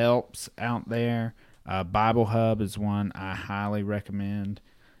helps out there. Bible Hub is one I highly recommend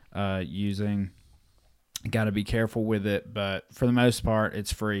using. Got to be careful with it, but for the most part,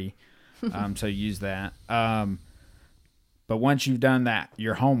 it's free. So use that. But once you've done that,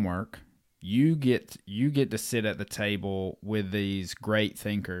 your homework, you get to sit at the table with these great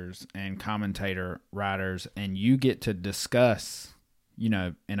thinkers and commentator writers, and you get to discuss, in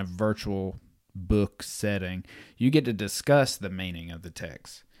a virtual book setting, you get to discuss the meaning of the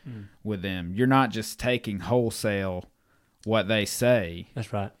text with them. You're not just taking wholesale what they say.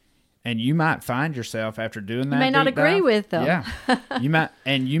 That's right. And you might find yourself after doing that. You may not deep agree dive, with them. Yeah.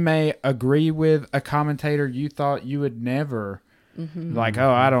 You may agree with a commentator you thought you would never like,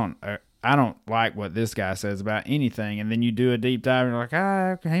 oh, I don't like what this guy says about anything. And then you do a deep dive and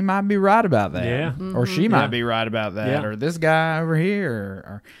you're like, he might be right about that. Yeah. Or she might be right about that. Yeah. Or this guy over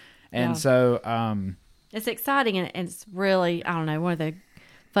here. So it's exciting, and it's really, I don't know, one of the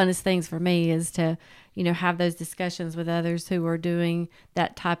funnest things for me is to, have those discussions with others who are doing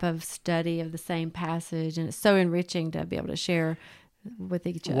that type of study of the same passage. And it's so enriching to be able to share with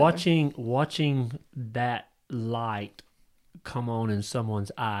each other. Watching that light come on in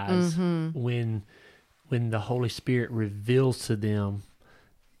someone's eyes when the Holy Spirit reveals to them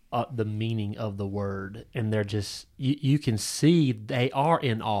the meaning of the word, and they're just, you can see they are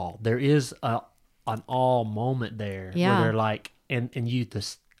in awe. There is an awe moment there where they're like,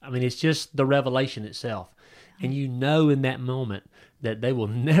 it's just the revelation itself. And in that moment that they'll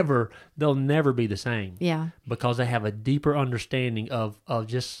never be the same. Yeah. Because they have a deeper understanding of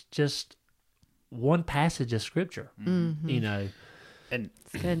just one passage of Scripture. And it's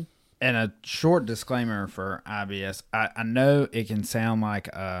good. And a short disclaimer for IBS. I know it can sound like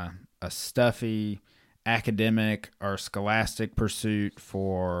a stuffy academic or scholastic pursuit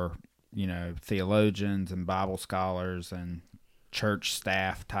for, theologians and Bible scholars and church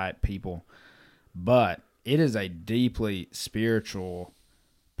staff type people, but it is a deeply spiritual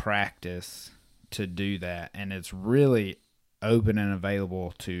practice to do that, and it's really open and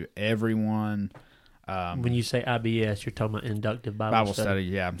available to everyone. When you say IBS, you're talking about inductive Bible study.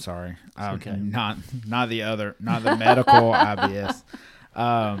 Yeah, I'm sorry. Okay. Not the medical IBS.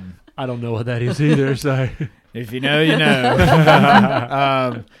 I don't know what that is either. So if you know, you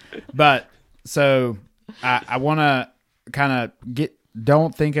know. But so I want to kind of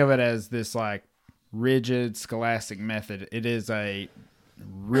don't think of it as this like rigid scholastic method. It is a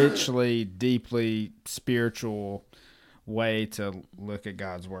richly, deeply spiritual way to look at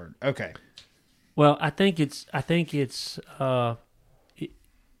God's word. Okay. Well, I think it's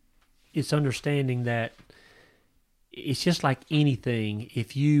understanding that it's just like anything.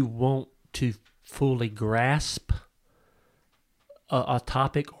 If you want to fully grasp a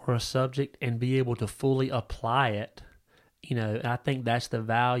topic or a subject and be able to fully apply it I think that's the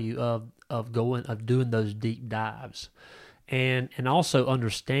value of doing those deep dives, and also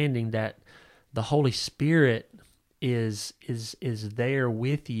understanding that the Holy Spirit is there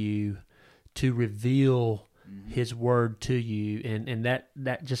with you to reveal His Word to you, and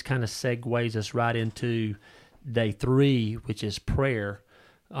that just kind of segues us right into day 3, which is prayer,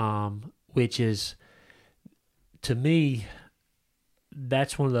 which is, to me,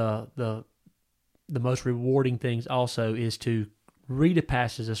 that's one of the most rewarding things also, is to read a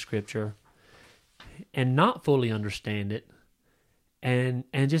passage of Scripture and not fully understand it, and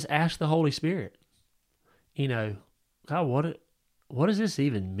just ask the Holy Spirit, God, what does this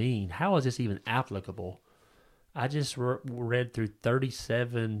even mean? How is this even applicable? I just read through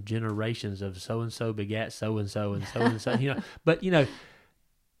 37 generations of so-and-so begat so-and-so and so-and-so, but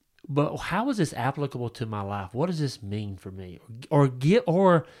how is this applicable to my life? What does this mean for me? Or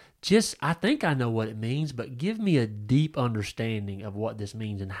just, I think I know what it means, but give me a deep understanding of what this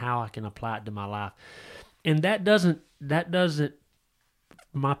means and how I can apply it to my life. And that doesn't,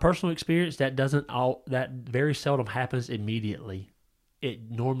 my personal experience, that very seldom happens immediately.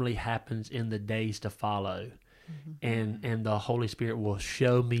 It normally happens in the days to follow. And the Holy Spirit will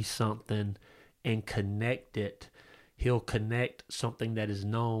show me something and connect it. He'll connect something that is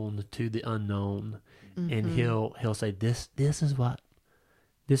known to the unknown, and he'll say, this is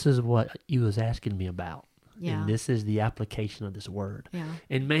what you was asking me about. And this is the application of this word.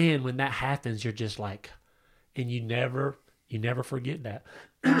 And man, when that happens, you're just like, and you never forget that.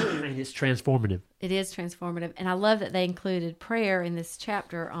 And it's transformative. It is transformative. And I love that they included prayer in this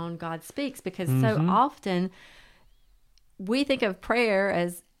chapter on God Speaks, because so often we think of prayer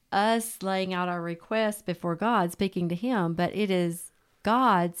as us laying out our requests before God, speaking to Him, but it is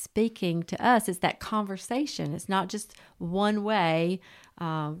God speaking to us. It's that conversation. It's not just one way.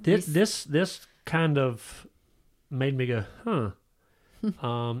 This kind of made me go,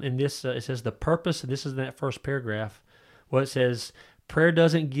 and this it says the purpose. This is in that first paragraph. Well, it says prayer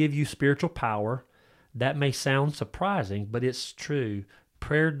doesn't give you spiritual power. That may sound surprising, but it's true.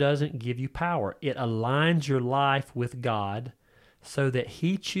 Prayer doesn't give you power. It aligns your life with God so that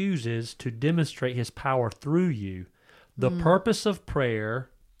He chooses to demonstrate His power through you. The purpose of prayer,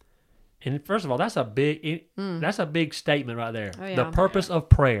 and first of all, that's a big statement right there. Oh, yeah. The purpose of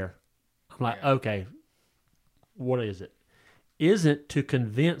prayer. I'm like, okay, what is it? Isn't to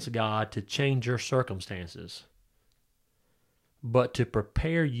convince God to change your circumstances, but to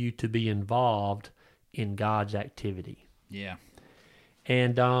prepare you to be involved in God's activity. Yeah.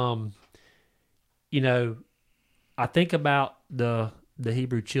 And, I think about the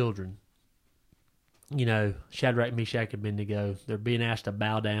Hebrew children, Shadrach, Meshach, and Abednego. They're being asked to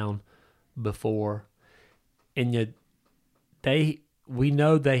bow down before. And we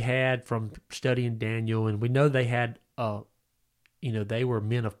know they had, from studying Daniel, and we know they had, they were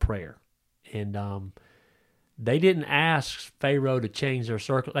men of prayer. And they didn't ask Pharaoh to change their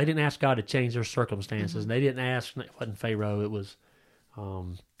they didn't ask God to change their circumstances. They didn't ask, it wasn't Pharaoh, it was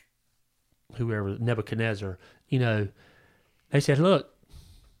whoever, Nebuchadnezzar. They said, look,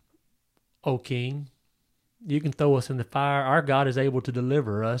 O king, you can throw us in the fire. Our God is able to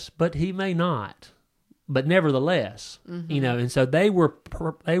deliver us, but He may not. But nevertheless, and so they were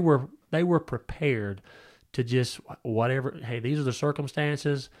prepared to just whatever. Hey, these are the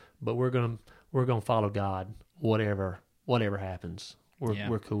circumstances, but we're gonna follow God. Whatever happens,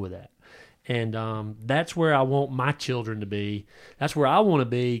 we're cool with that. And that's where I want my children to be. That's where I want to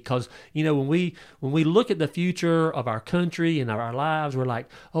be, because when we look at the future of our country and our lives, we're like,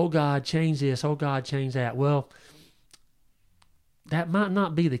 oh God, change this. Oh God, change that. Well, that might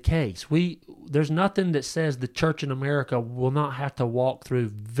not be the case. There's nothing that says the church in America will not have to walk through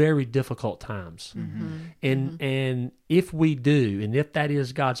very difficult times. And if we do, and if that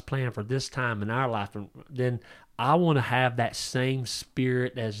is God's plan for this time in our life, then I want to have that same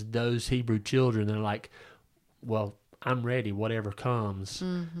spirit as those Hebrew children. They're like, well, I'm ready, whatever comes.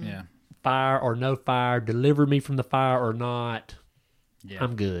 Yeah. Fire or no fire, deliver me from the fire or not. Yeah.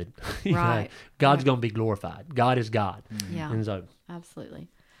 I'm good. Right. God's going to be glorified. God is God. Yeah. And so, absolutely.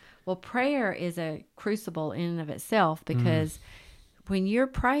 Well, prayer is a crucible in and of itself, because when you're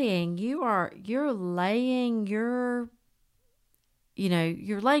praying, you're laying you're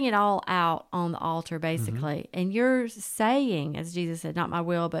laying it all out on the altar, basically. And you're saying, as Jesus said, not my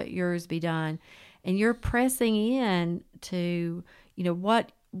will, but yours be done. And you're pressing in to,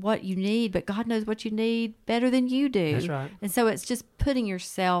 what you need, but God knows what you need better than you do. That's right. And so it's just putting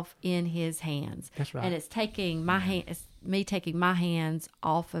yourself in His hands. That's right. And it's taking it's me taking my hands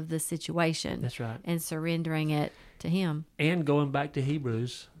off of the situation. That's right. And surrendering it to Him. And going back to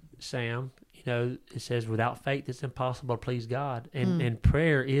Hebrews, Sam, it says without faith it's impossible to please God, and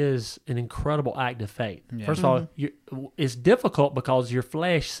prayer is an incredible act of faith. Yeah. First of all, it's difficult because your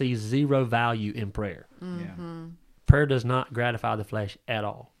flesh sees zero value in prayer. Yeah. Prayer does not gratify the flesh at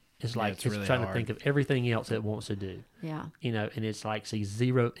all. It's like it's it's really trying hard. to think of everything else it wants to do. Yeah. And it's like see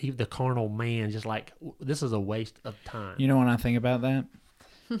zero. Even the carnal man just like this is a waste of time. You know when I think about that?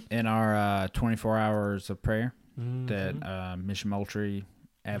 In our 24 hours of prayer that Mission Moultrie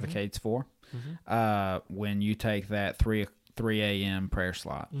advocates for, when you take that 3 a.m. prayer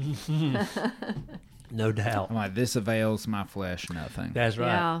slot, No doubt. I'm like, this avails my flesh nothing. That's right.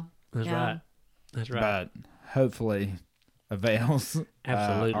 Yeah. That's Yeah. right. That's right. But hopefully avails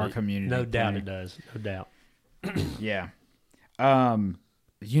Absolutely. our community. No doubt plenty. it does. No doubt. Yeah.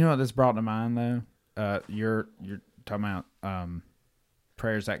 You know what this brought to mind though? You're talking about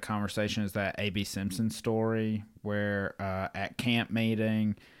prayers at conversation is that A.B. Simpson story where at camp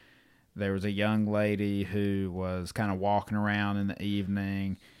meeting there was a young lady who was kind of walking around in the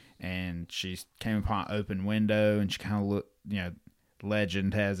evening and she came upon an open window and she kind of looked,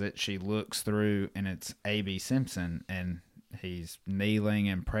 legend has it she looks through and it's A.B. Simpson and he's kneeling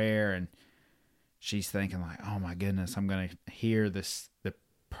in prayer and she's thinking like, oh my goodness, I'm going to hear the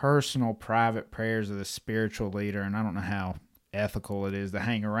personal private prayers of the spiritual leader. And I don't know how ethical it is to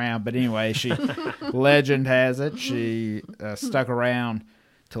hang around. But anyway, legend has it, she stuck around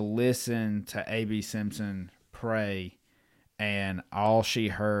to listen to A.B. Simpson pray. And all she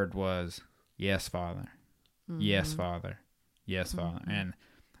heard was, yes, Father. Yes, Father. Yes, Father. And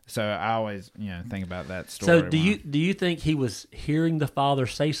so I always, think about that story. So do you think he was hearing the Father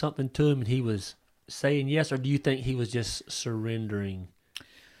say something to him and he was saying yes, or do you think he was just surrendering?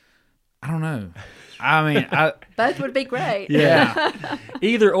 I don't know. I mean, Both would be great. yeah.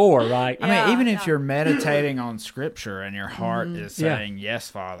 Either or, right? I mean, even if you're meditating on Scripture and your heart is saying, yes,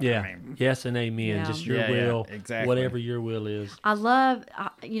 Father. Yeah. I mean, Yes and amen. Yeah. Just your Yeah, will, exactly. whatever your will is. I love,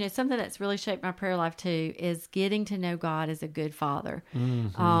 something that's really shaped my prayer life too is getting to know God as a good father,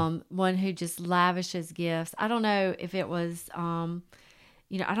 one who just lavishes gifts. I don't know if it was, I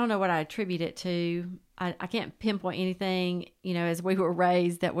don't know what I attribute it to. I can't pinpoint anything, as we were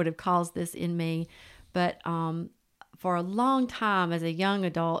raised that would have caused this in me. But for a long time as a young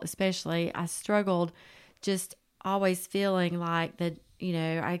adult, especially, I struggled just always feeling like that,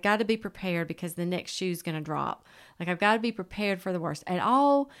 I got to be prepared because the next shoe's going to drop. Like I've got to be prepared for the worst. And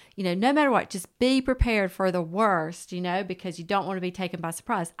no matter what, just be prepared for the worst, because you don't want to be taken by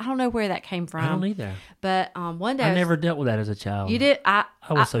surprise. I don't know where that came from. I don't either. But one day I never dealt with that as a child. You did. I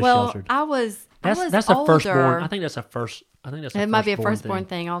was so sheltered. I was. That's older. a firstborn. I think that's a first. It might be a firstborn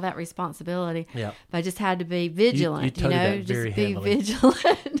thing. All that responsibility. Yeah. But I just had to be vigilant. You toted that very just be heavily.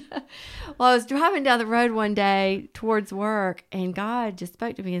 vigilant. Well, I was driving down the road one day towards work, and God just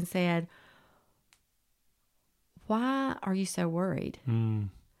spoke to me and said, "Why are you so worried?"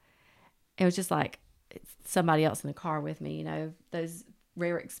 It was just like somebody else in the car with me. Those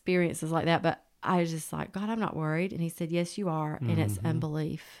rare experiences like that. But I was just like, God, I'm not worried. And he said, yes, you are. And it's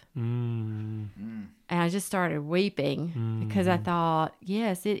unbelief. And I just started weeping because I thought,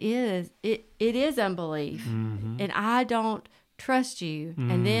 yes, it is. It is unbelief. And I don't trust you.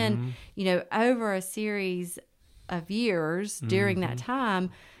 And then, over a series of years during that time,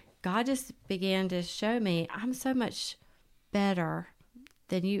 God just began to show me I'm so much better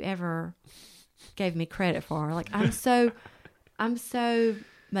than you ever gave me credit for. Like I'm so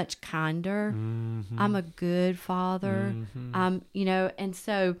much kinder. I'm a good father. And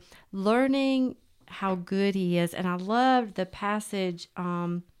so learning how good he is. And I loved the passage,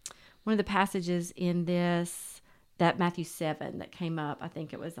 one of the passages in that Matthew 7 that came up. I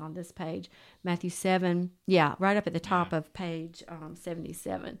think it was on this page. Matthew 7. Yeah, right up at the top of page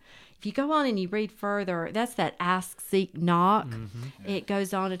 77. If you go on and you read further, that's that ask, seek, knock. It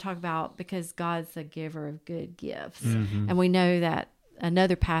goes on to talk about because God's a giver of good gifts. And we know that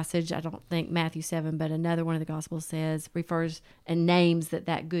another passage, I don't think Matthew 7, but another one of the Gospels refers and names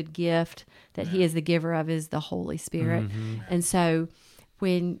that good gift that he is the giver of is the Holy Spirit. And so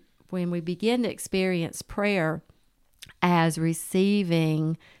when we begin to experience prayer as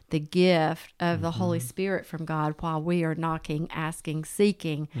receiving the gift of the Holy Spirit from God while we are knocking, asking,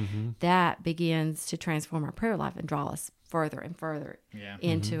 seeking, that begins to transform our prayer life and draw us further and further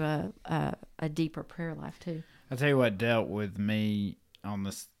into a deeper prayer life too. I'll tell you what dealt with me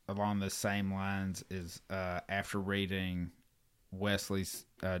along the same lines is after reading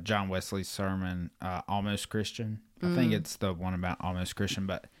John Wesley's sermon, Almost Christian. I think it's the one about Almost Christian,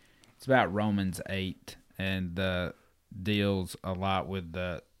 but it's about Romans 8 and deals a lot with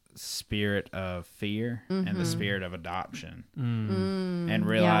the spirit of fear and the spirit of adoption, Mm, and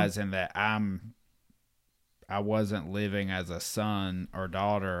realizing that I wasn't living as a son or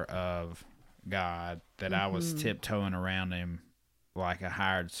daughter of God, that I was tiptoeing around him like a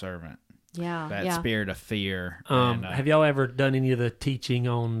hired servant. Yeah. That spirit of fear. Have y'all ever done any of the teaching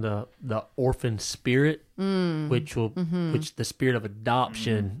on the orphan spirit, which the spirit of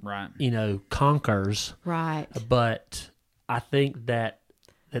adoption, right, conquers? Right. But I think that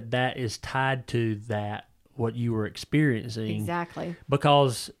is tied to that what you were experiencing, Exactly.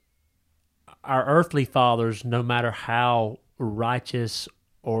 because our earthly fathers, no matter how righteous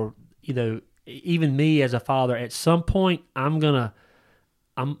or even me as a father, at some point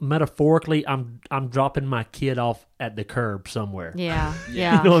I'm metaphorically dropping my kid off at the curb somewhere. Yeah.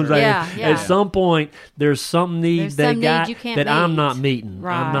 Yeah. You know what I'm saying? Yeah. At some point, there's some need There's they some got need you can't that I'm meet. not meeting.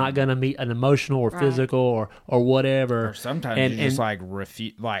 Right. I'm not going to meet an emotional or Right. physical or whatever. or sometimes And- you just and- like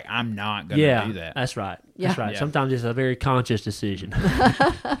refuse, like I'm not going to do that. That's right. Yeah. That's right. Yeah. Sometimes it's a very conscious decision.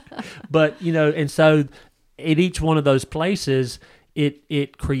 But, and so at each one of those places,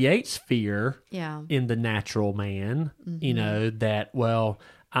 it creates fear Yeah. in the natural man, that, well,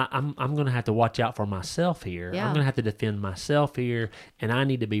 I'm going to have to watch out for myself here. Yeah. I'm going to have to defend myself here, and I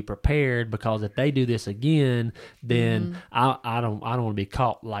need to be prepared, because if they do this again, then I don't want to be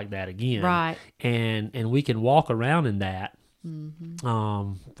caught like that again. Right. And we can walk around in that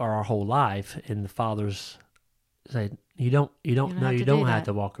for our whole life, and the fathers say, you don't have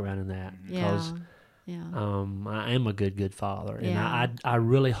to walk around in that, because Yeah. I am a good father, and Yeah. I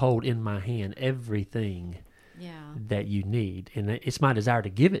really hold in my hand everything Yeah. that you need, and it's my desire to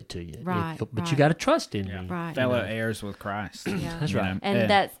give it to you. Right, But right. you got to trust in Yeah. me. Right. Fellow heirs with Christ. Yeah. That's You right. know? And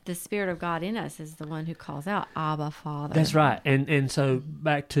that's the Spirit of God in us is the one who calls out, Abba, Father. That's right. And so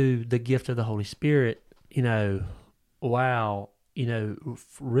back to the gift of the Holy Spirit,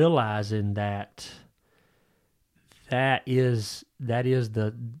 realizing that is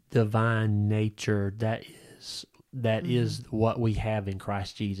the divine nature, that is what we have in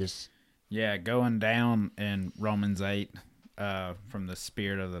Christ Jesus. Yeah, going down in Romans 8 from the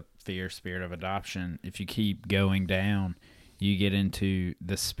spirit of the fear, spirit of adoption, if you keep going down, you get into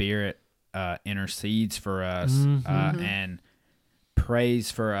the Spirit intercedes for us and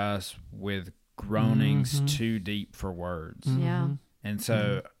prays for us with groanings too deep for words. Yeah. And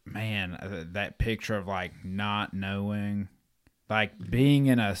so, man, that picture of like not knowing, like being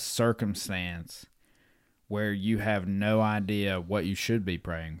in a circumstance where you have no idea what you should be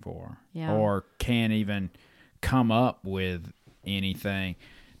praying for, Yeah. or can't even come up with anything,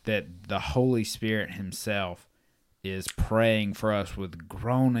 that the Holy Spirit himself is praying for us with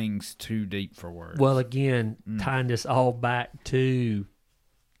groanings too deep for words. Well, again, tying this all back to,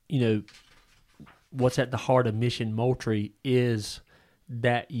 what's at the heart of Mission Moultrie is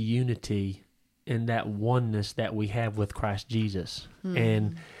that unity and that oneness that we have with Christ Jesus.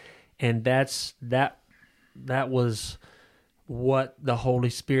 And that was what the Holy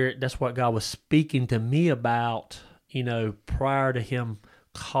Spirit, that's what God was speaking to me about, prior to him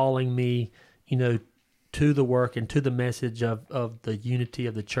calling me, to the work and to the message of the unity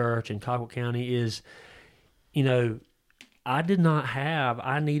of the church in Colquitt County is,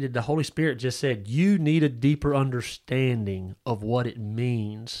 I needed, the Holy Spirit just said, you need a deeper understanding of what it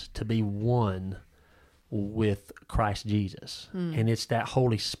means to be one with Christ Jesus. And it's that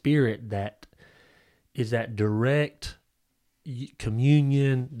Holy Spirit that is that direct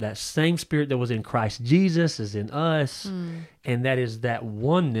communion, that same Spirit that was in Christ Jesus is in us, and that is that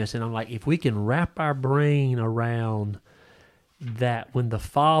oneness. And I'm like, if we can wrap our brain around that, when the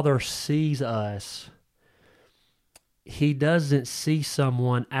Father sees us, he doesn't see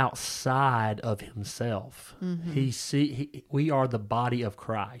someone outside of himself. We are the body of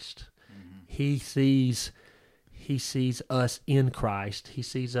Christ. He sees us in Christ. He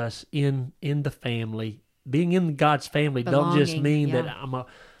sees us in the family. Being in God's family don't just Belonging, mean yeah. that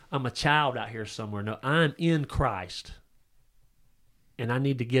I'm a child out here somewhere. No, I'm in Christ. And I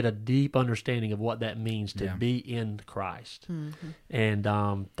need to get a deep understanding of what that means to be in Christ.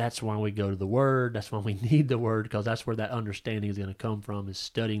 And that's why we go to the Word. That's why we need the Word, because that's where that understanding is going to come from, is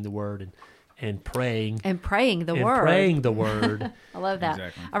studying the Word and praying. And praying the and Word. praying the Word. I love that.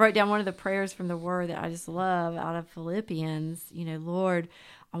 Exactly. I wrote down one of the prayers from the Word that I just love out of Philippians. Lord,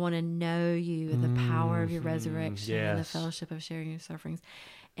 I want to know you and the power of your resurrection and the yes. fellowship of sharing your sufferings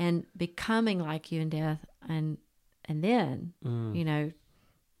and becoming like you in death and then,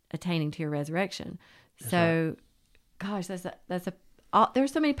 attaining to your resurrection. So, gosh, there's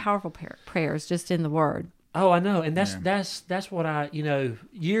so many powerful prayers just in the Word. Oh, I know. And that's what I,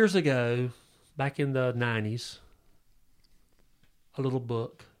 years ago, back in the 90s, a little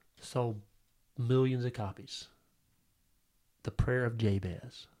book sold millions of copies. The Prayer of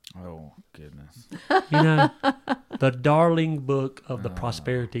Jabez. Oh, goodness. You know, the darling book of the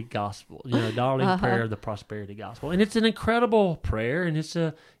prosperity gospel. You know, darling prayer of the prosperity gospel. And it's an incredible prayer, and it's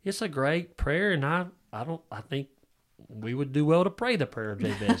a great prayer, and I think we would do well to pray the prayer of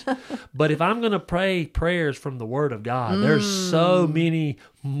Jabez. But if I'm going to pray prayers from the Word of God, there's so many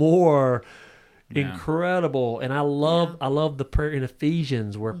more incredible. And I love the prayer in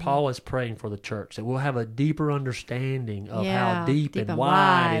Ephesians where Paul is praying for the church, that we'll have a deeper understanding of how deep and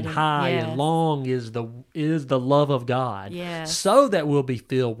wide and high and long is the love of God, so that we'll be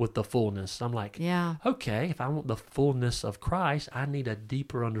filled with the fullness. I'm like, okay, if I want the fullness of Christ, I need a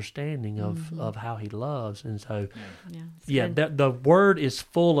deeper understanding of how He loves. And so the Word is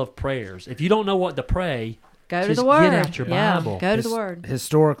full of prayers. If you don't know what to pray, go to the Word. Get out your Bible. Go to the Word.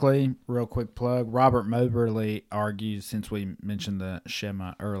 Historically, real quick plug, Robert Moberly argues, since we mentioned the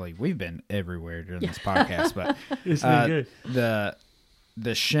Shema early, we've been everywhere during this podcast, but it's been good.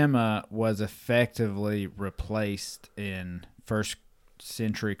 The Shema was effectively replaced in first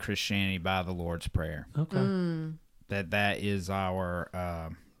century Christianity by the Lord's Prayer. Okay. That is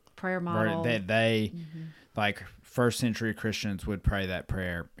our prayer model. That they like first century Christians would pray that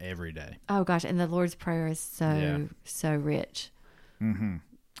prayer every day. Oh gosh, and the Lord's Prayer is so rich. Mm-hmm.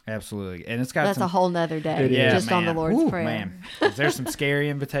 Absolutely, and it's got that's a whole nother day on the Lord's Prayer. Man, there's some scary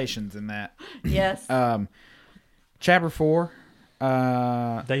invitations in that. Yes. Chapter 4.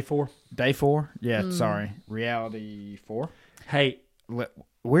 Day 4. Day 4. Yeah. Sorry. Reality 4. Hey,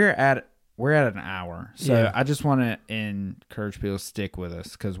 we're at an hour, so I just want to encourage people to stick with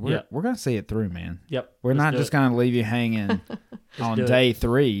us because we're going to see it through, man. Yep. We're not just going to leave you hanging on day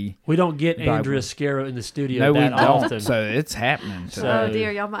 3. We don't get Andrea Scarrow in the studio that often, so it's happening. Oh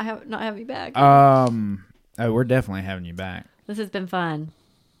dear, y'all might not have me back. We're definitely having you back. This has been fun.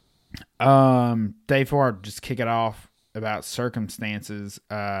 Day 4, I'll just kick it off about circumstances.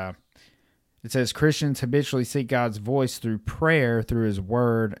 It says Christians habitually seek God's voice through prayer, through His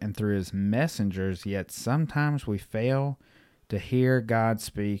Word, and through His messengers, yet sometimes we fail to hear God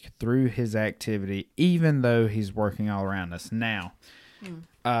speak through His activity, even though He's working all around us. Now,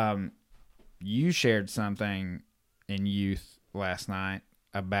 you shared something in youth last night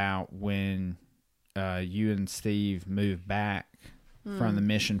about when you and Steve moved back from the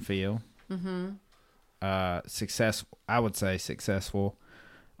mission field. Successful, I would say successful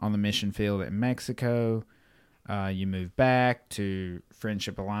on the mission field in Mexico. You moved back to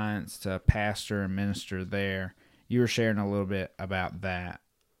Friendship Alliance to pastor and minister there. You were sharing a little bit about that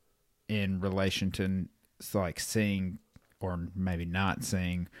in relation to like seeing, or maybe not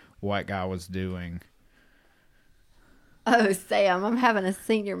seeing, what God was doing. Oh, Sam, I'm having a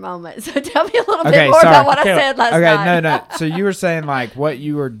senior moment. So tell me a little bit more about what I said last night. No. So you were saying like what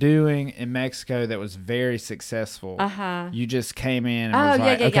you were doing in Mexico that was very successful. You just came in and was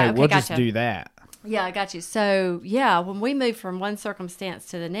like, okay, we'll just do that. Yeah, I got you. So, when we moved from one circumstance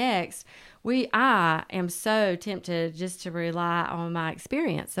to the next, I am so tempted just to rely on my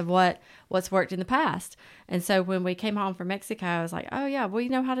experience of what's worked in the past. And so when we came home from Mexico, I was like, oh yeah, we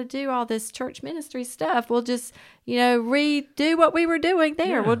know how to do all this church ministry stuff. We'll just, redo what we were doing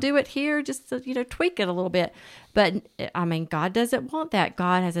there. Yeah. We'll do it here, just to, tweak it a little bit. But I mean, God doesn't want that.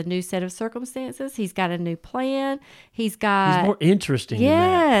 God has a new set of circumstances. He's got a new plan. He's more interesting.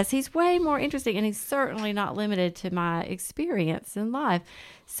 Yes, he's way more interesting. And he's certainly not limited to my experience in life.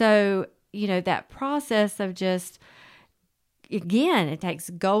 So, that process of just, again, it takes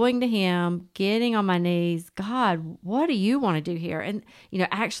going to Him, getting on my knees. God, what do you want to do here? And,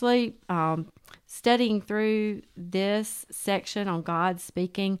 actually studying through this section on God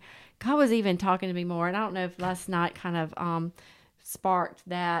speaking, God was even talking to me more. And I don't know if last night kind of sparked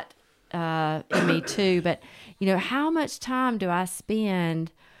that in me too. But, how much time do I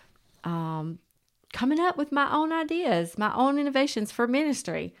spend coming up with my own ideas, my own innovations for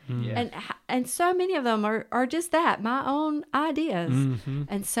ministry? And so many of them are just that, my own ideas.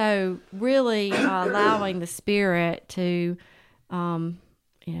 And so really allowing the Spirit to,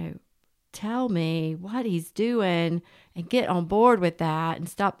 tell me what He's doing and get on board with that and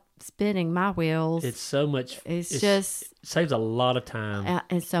stop spinning my wheels. It's so much. It saves a lot of time.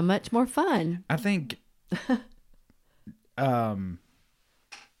 It's so much more fun. I think I'm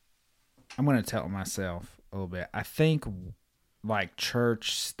going to tell myself a little bit. I think like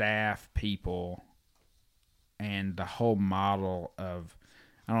church staff people and the whole model of,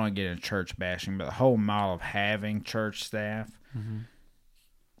 I don't want to get into church bashing, but the whole model of having church staff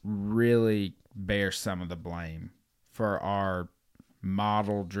really bears some of the blame for our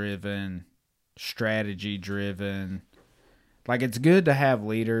model-driven, strategy-driven. like it's good to have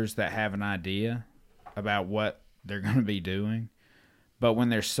leaders that have an idea about what they're going to be doing, but when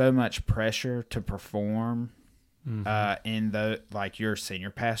there's so much pressure to perform, in the, like, you're a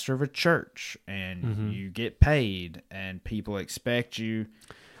senior pastor of a church and you get paid and people expect you,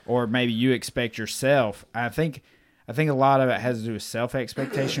 or maybe you expect yourself. I think a lot of it has to do with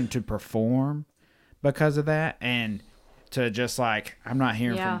self-expectation to perform because of that, and to just like, I'm not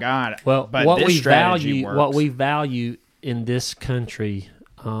hearing from God. Well, but what this we strategy value, works. In this country,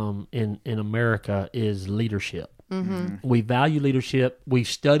 in America, is leadership. We value leadership. We've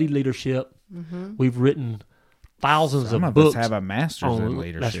studied leadership. We've written thousands Some of of books us have a master's in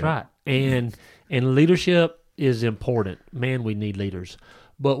leadership. That's right. And leadership is important. Man, we need leaders.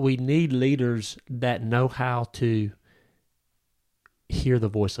 But we need leaders that know how to hear the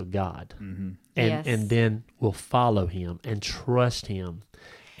voice of God. And then will follow him and trust him.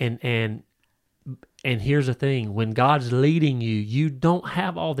 And here's the thing, when God's leading you, you don't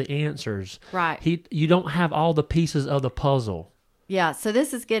have all the answers. Right. You don't have all the pieces of the puzzle. Yeah, so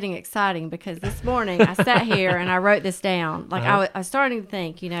this is getting exciting because this morning I sat here and I wrote this down. Like I was starting to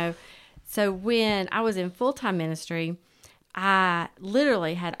think, so when I was in full-time ministry, I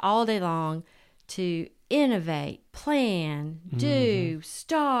literally had all day long to innovate, plan, do,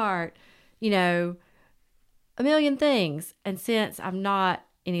 start, a million things. And since I'm not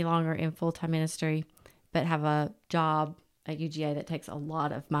any longer in full-time ministry, but have a job at UGA that takes a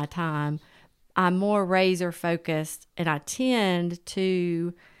lot of my time, I'm more razor focused, and I tend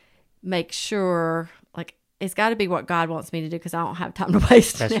to make sure, like, it's got to be what God wants me to do because I don't have time to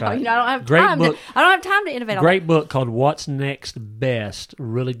waste. That's now. right. I don't have Great time. book. I don't have time to innovate. Great book called "What's Next Best"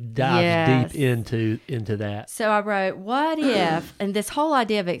 really dives deep into that. So I wrote, "What if?" And this whole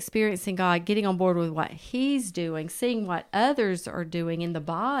idea of experiencing God, getting on board with what He's doing, seeing what others are doing in the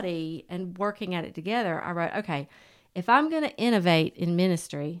body, and working at it together. I wrote, okay, if I'm going to innovate in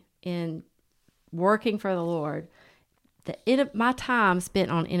ministry, in working for the Lord, my time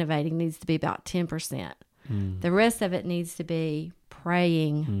spent on innovating needs to be about 10%. The rest of it needs to be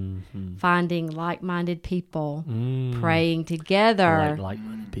praying, finding like-minded people, praying together,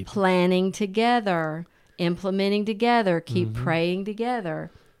 like-minded people, planning together, implementing together, keep praying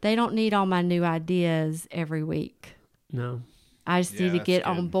together. They don't need all my new ideas every week. No. I just need to get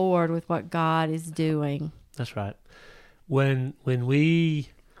on board with what God is doing. That's right. When we...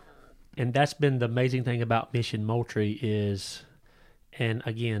 And that's been the amazing thing about Mission Moultrie is, and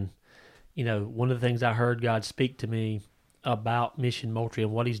again, one of the things I heard God speak to me about Mission Moultrie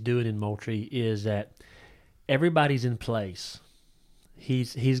and what he's doing in Moultrie is that everybody's in place.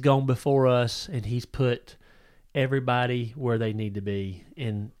 He's gone before us and he's put everybody where they need to be.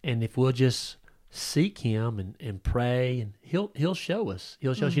 And if we'll just seek him and pray, and he'll show us.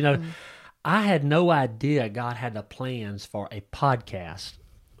 He'll show us. I had no idea God had the plans for a podcast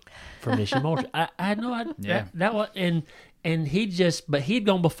for Mission Moultrie. I had no idea. Yeah. That was, and he'd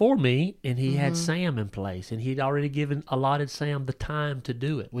gone before me, and he had Sam in place, and he'd already allotted Sam the time to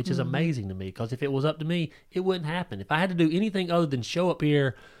do it, which is amazing to me, because if it was up to me, it wouldn't happen. If I had to do anything other than show up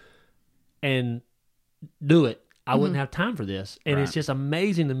here and do it, I wouldn't have time for this. And it's just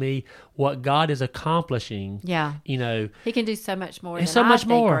amazing to me what God is accomplishing. Yeah. He can do so much more than I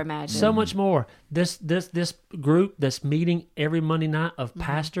think or imagine. So much more. This group that's meeting every Monday night of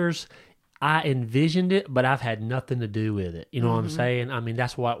pastors, I envisioned it, but I've had nothing to do with it. You know what I'm saying? I mean,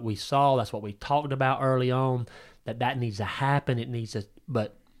 that's what we saw. That's what we talked about early on, that needs to happen. It needs to,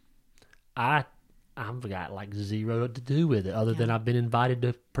 but I've got like zero to do with it other than I've been invited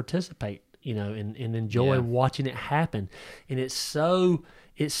to participate, and enjoy watching it happen. And it's so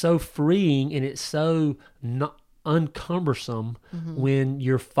freeing, and it's so not uncumbersome when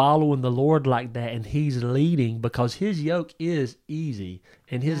you're following the Lord like that, and he's leading, because his yoke is easy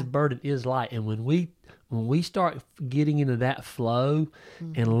and his burden is light. And when we start getting into that flow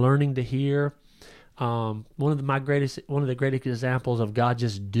and learning to hear, one of the greatest examples of God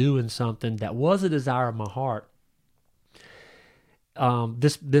just doing something that was a desire of my heart,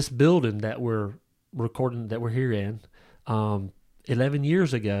 this building that we're recording, that we're here in, 11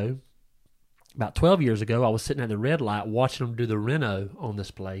 years ago, about 12 years ago, I was sitting at the red light watching them do the reno on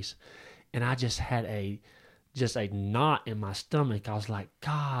this place, and I just had a knot in my stomach. I was like,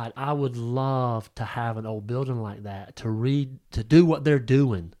 God, I would love to have an old building like that to do what they're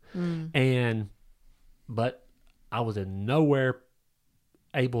doing. But I was in nowhere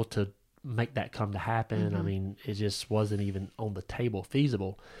able to make that come to happen. I mean, it just wasn't even on the table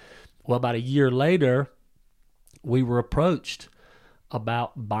feasible. Well, about a year later, we were approached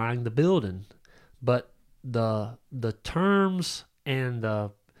about buying the building, but the terms and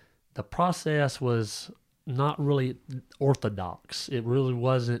the process was not really orthodox. It really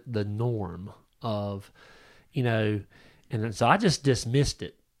wasn't the norm of, and so I just dismissed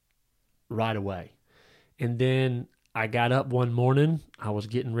it right away. And then I got up one morning, I was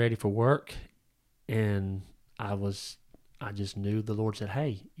getting ready for work, and I just knew the Lord said,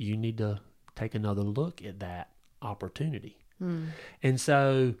 hey, you need to take another look at that opportunity. And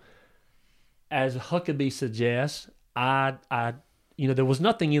so, as Huckabee suggests, I there was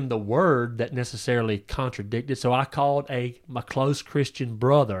nothing in the word that necessarily contradicted. So I called my close Christian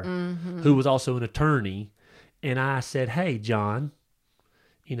brother, who was also an attorney, and I said, hey, John,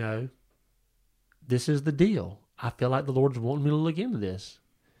 this is the deal. I feel like the Lord's wanting me to look into this.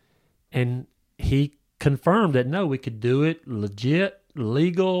 And he confirmed that, no, we could do it legit,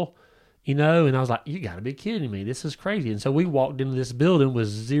 legal, and I was like, you got to be kidding me. This is crazy. And so we walked into this building with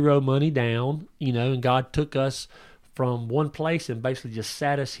zero money down, and God took us from one place and basically just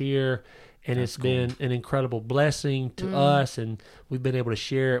sat us here. And That's cool. Been an incredible blessing to us. And we've been able to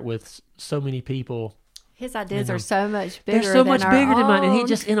share it with so many people. His ideas are so much bigger. They're so much bigger than mine. And he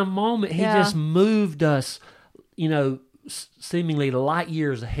just in a moment, he just moved us, seemingly light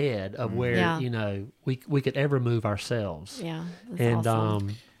years ahead of where, we could ever move ourselves. Yeah. And,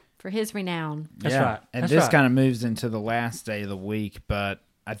 awesome. For his renown. That's right. And this kind of moves into the last day of the week, but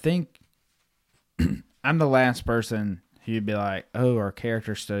I think I'm the last person who'd be like, oh, our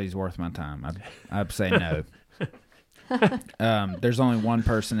character study's worth my time. I'd say no. There's only one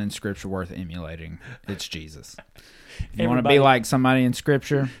person in Scripture worth emulating. It's Jesus. If you want to be like somebody in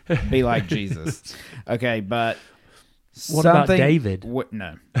Scripture, be like Jesus. Okay, but what about David?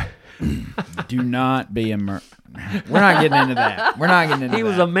 No. Do not be We're not getting into that. He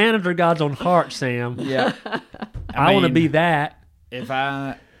was a man after God's own heart, Sam. Yeah. I want to be that. If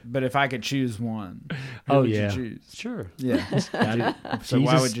I could choose one, who would you choose? Sure. Yeah. So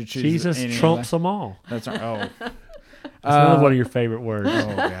Jesus, why would you choose Jesus trumps them all. That's right. Oh. That's another one of your favorite words.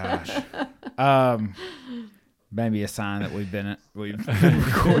 Oh gosh. Maybe a sign that we've been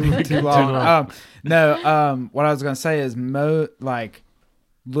recording too long. What I was gonna say is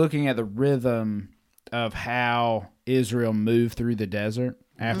looking at the rhythm of how Israel moved through the desert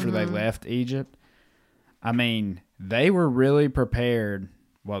after they left Egypt. I mean, they were really prepared.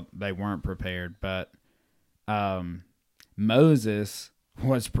 Well, they weren't prepared, but Moses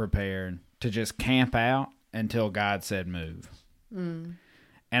was prepared to just camp out until God said move. And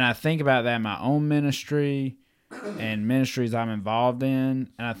I think about that in my own ministry and ministries I'm involved in,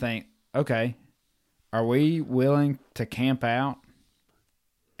 and I think, okay, are we willing to camp out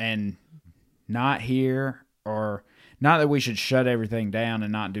and not hear, or not that we should shut everything down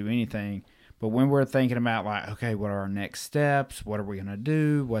and not do anything, but when we're thinking about okay, what are our next steps? What are we going to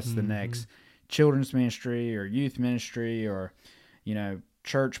do? What's the next children's ministry or youth ministry or,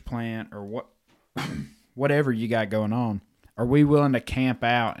 church plant or whatever you got going on? Are we willing to camp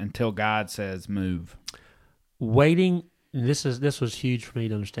out until God says move? Waiting, this was huge for me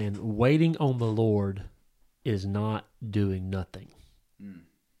to understand. Waiting on the Lord is not doing nothing.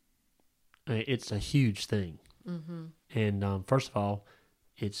 It's a huge thing. And first of all,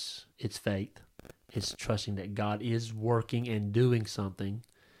 it's faith. It's trusting that God is working and doing something.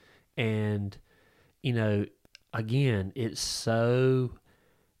 And, again, it's so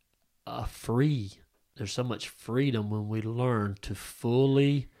free. There's so much freedom when we learn to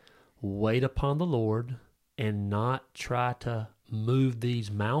fully wait upon the Lord and not try to move these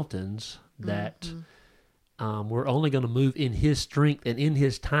mountains that we're only going to move in His strength and in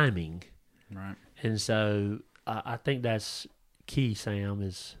His timing. Right. And so I think that's key, Sam.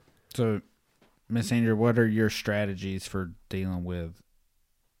 So, Miss Andrew, what are your strategies for dealing with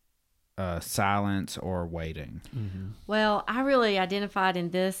silence or waiting? Well, I really identified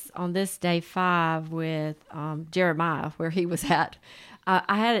on this day 5 with Jeremiah, where he was at.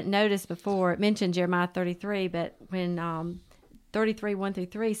 I hadn't noticed before. It mentioned Jeremiah 33, but when 33,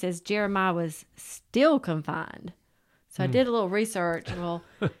 1-3 says Jeremiah was still confined. So I did a little research. Well,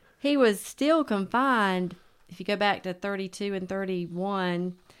 he was still confined. If you go back to 32 and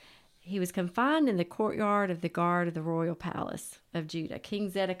 31, he was confined in the courtyard of the guard of the royal palace of Judah.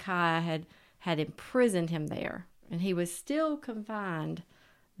 King Zedekiah had imprisoned him there, and he was still confined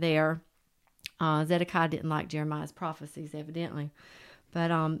there. Zedekiah didn't like Jeremiah's prophecies, evidently.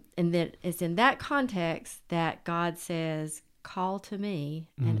 But and then it's in that context that God says, call to me,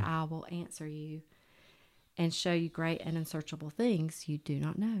 and I will answer you and show you great and unsearchable things you do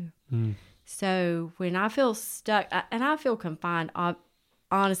not know. So when I feel stuck, and I feel confined,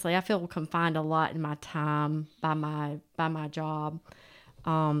 honestly, I feel confined a lot in my time by my job.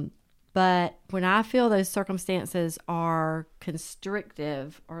 But when I feel those circumstances are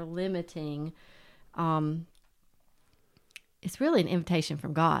constrictive or limiting, it's really an invitation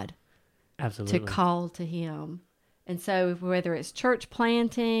from God. Absolutely. To call to Him. And so whether it's church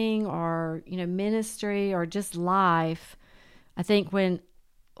planting or, ministry or just life, I think when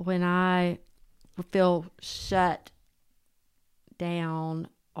I feel shut down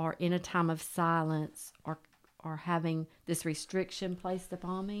or in a time of silence or having this restriction placed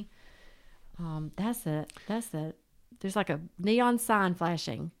upon me, that's it. There's like a neon sign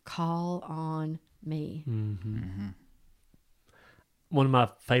flashing, call on me. Mm-hmm. Mm-hmm. One of my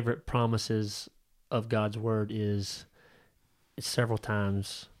favorite promises of God's word is several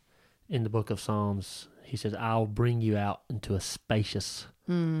times in the book of Psalms. He says, I'll bring you out into a spacious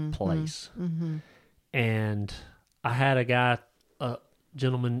place. Mm-hmm. And I had a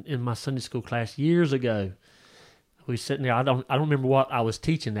gentleman in my Sunday school class years ago. We was sitting there. I don't remember what I was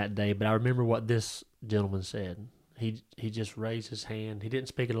teaching that day, but I remember what this gentleman said. He just raised his hand. He didn't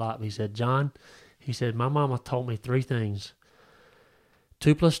speak a lot, but he said, John, he said, my mama told me 3 things.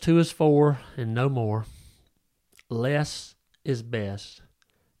 2 + 2 is 4 and no more. Less is best,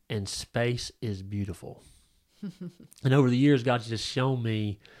 and space is beautiful. And over the years, God's just shown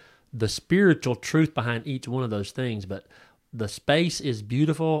me the spiritual truth behind each one of those things. But the space is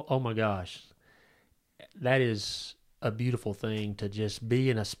beautiful. Oh my gosh. That is a beautiful thing, to just be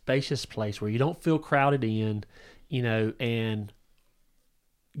in a spacious place where you don't feel crowded in, and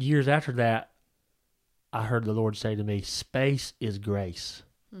years after that, I heard the Lord say to me, space is grace.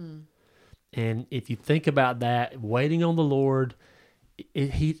 And if you think about that, waiting on the Lord,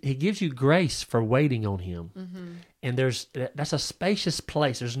 He gives you grace for waiting on Him. Mm-hmm. And that's a spacious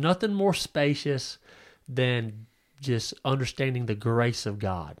place. There's nothing more spacious than just understanding the grace of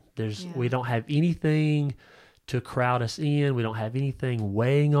God. We don't have anything to crowd us in. We don't have anything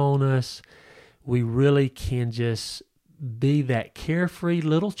weighing on us. We really can just be that carefree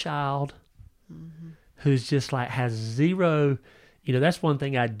little child who's just like has zero. That's one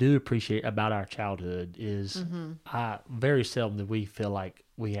thing I do appreciate about our childhood is I very seldom did we feel like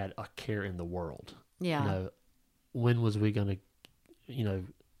we had a care in the world. Yeah. When was we going to,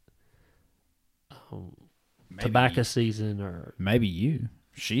 tobacco season or... Maybe you.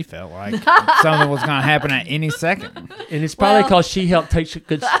 She felt like something was going to happen at any second. And it's probably because she helped take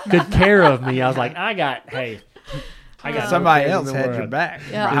good care of me. I was like, I got somebody else had your back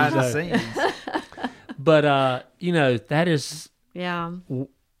behind the scenes. But, that is... Yeah.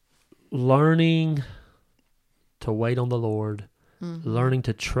 Learning to wait on the Lord, learning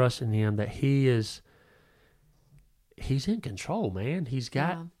to trust in Him, that He's in control, man.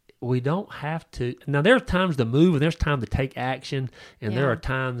 We don't have to. Now, there are times to move and there's time to take action. And there are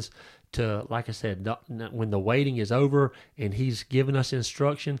times to, like I said, when the waiting is over and He's given us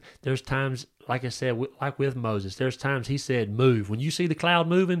instruction, there's times, like I said, like with Moses, there's times He said, move. When you see the cloud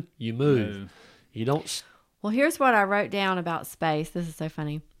moving, you move. You don't... Well, here's what I wrote down about space. This is so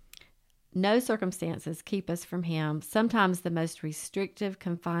funny. No circumstances keep us from Him. Sometimes the most restrictive,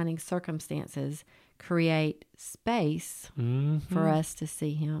 confining circumstances create space for us to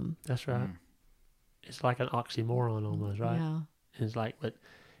see Him. That's right. It's like an oxymoron almost, right? Yeah. It's like, but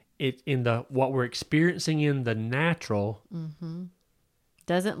it what we're experiencing in the natural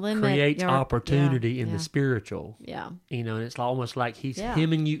doesn't limit, creates opportunity in the spiritual. Yeah. And it's almost like He's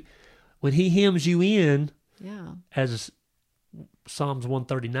hemming you. When He hems you in, as Psalms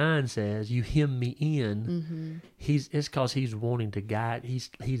 139 says, you hem me in. It's because He's wanting to guide. He's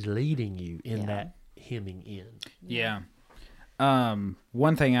leading you in that hemming in. Yeah.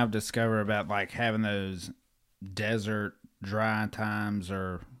 One thing I've discovered about like having those desert dry times,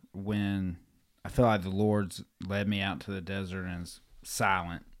 or when I feel like the Lord's led me out to the desert and it's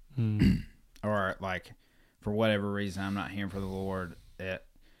silent, or like for whatever reason I'm not hearing from the Lord,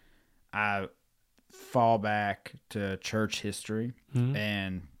 I fall back to church history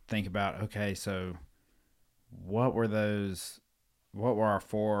and think about, okay, so what were our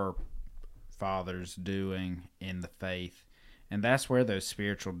forefathers doing in the faith? And that's where those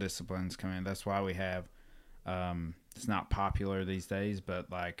spiritual disciplines come in. That's why we have, it's not popular these days, but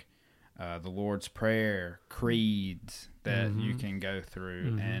like the Lord's Prayer, creeds that you can go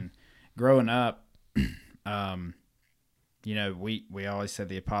through. And growing up, we always said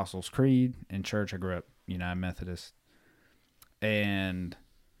the Apostles' Creed in church. I grew up, United Methodist. And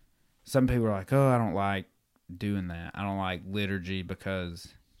some people are like, oh, I don't like doing that. I don't like liturgy because,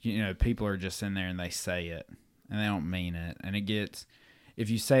 people are just in there and they say it and they don't mean it. And if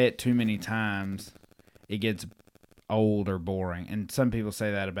you say it too many times, it gets old or boring. And some people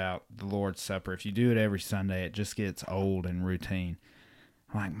say that about the Lord's Supper. If you do it every Sunday, it just gets old and routine.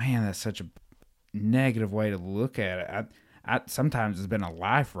 I'm like, man, that's such a negative way to look at it. sometimes it's been a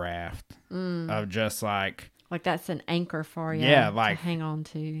life raft of just like that's an anchor for you. Yeah, like to hang on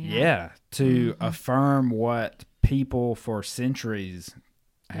to. To affirm what people for centuries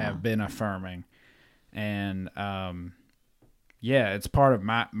have been affirming, and it's part of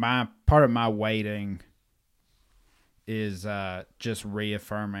my waiting is just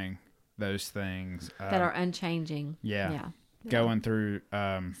reaffirming those things that are unchanging. Going through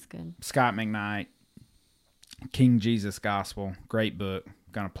That's good. Scott McKnight, King Jesus Gospel, great book.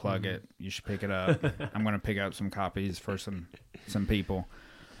 Gonna plug it. You should pick it up. I'm gonna pick up some copies for some people.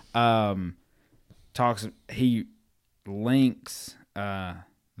 He links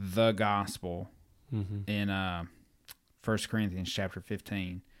the gospel in 1 Corinthians chapter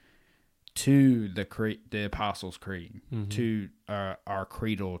 15 to the Apostles' Creed, to our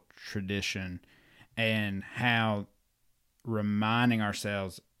creedal tradition, and how reminding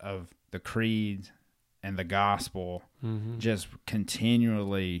ourselves of the creed and the gospel just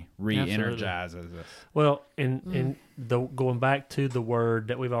continually re-energizes us. Well, and going back to the word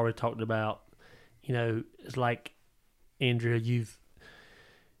that we've already talked about, it's like, Andrea, you've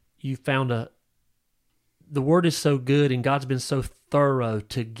found the word is so good, and God's been so thorough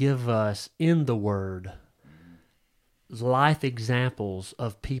to give us in the word life examples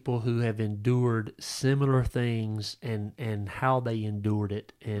of people who have endured similar things and how they endured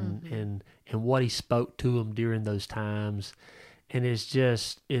it and what he spoke to them during those times. And it's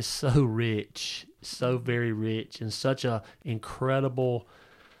so rich, so very rich, and such a incredible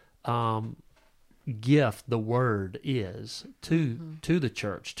gift the word is to the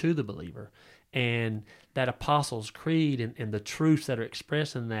church, to the believer. And that Apostles' Creed and the truths that are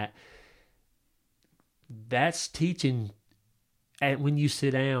expressed in that's teaching. And when you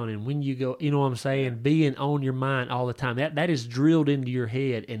sit down and when you go, you know what I'm saying, being on your mind all the time, that is drilled into your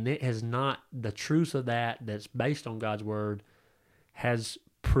head, and it has not, the truth of that's based on God's word has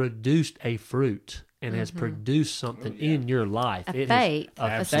produced a fruit and has produced something in your life. A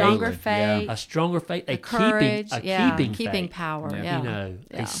stronger faith, a stronger faith, a courage, keeping faith. Power,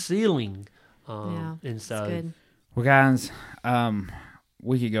 a sealing. And so, good. Well, guys,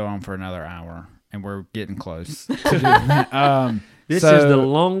 we could go on for another hour, and we're getting close. This is the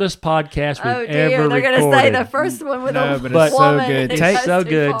longest podcast we've ever recorded. They're going to say the first one with a but it's so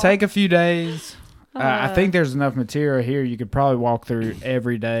good. Take a few days. I think there's enough material here. You could probably walk through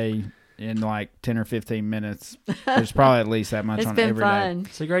every day in like 10 or 15 minutes. There's probably at least that much on every day.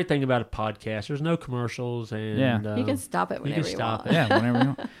 It's a great thing about a podcast. There's no commercials, and you can stop it whenever you want. Yeah, whenever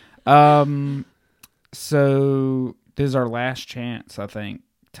you want. So this is our last chance, I think,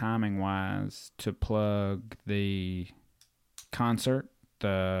 timing wise, to plug the concert,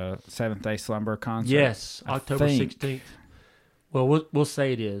 the Seventh Day Slumber concert. Yes, October 16th. Well, we'll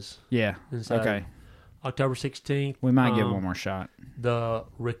say it is. Yeah. So, okay. October 16th. We might give one more shot. The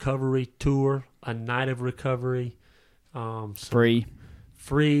recovery tour, a night of recovery. Free.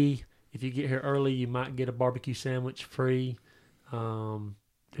 If you get here early, you might get a barbecue sandwich free.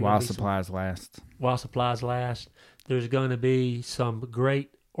 While supplies last. There's going to be some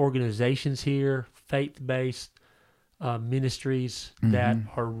great organizations here, faith-based ministries that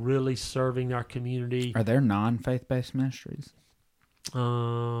are really serving our community. Are there non-faith-based ministries? I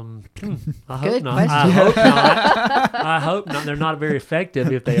hope not. I hope not. They're not very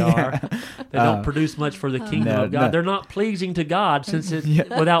effective if they are. They don't produce much for the kingdom of God. They're not pleasing to God, since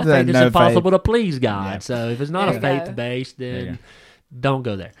without faith it's impossible to please God. Yeah. So if it's not faith-based, then don't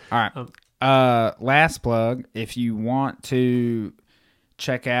go there. All right. Last plug. If you want to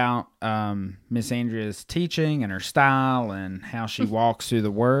check out Miss Andrea's teaching and her style and how she walks through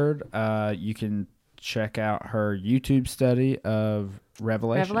the Word, you can check out her YouTube study of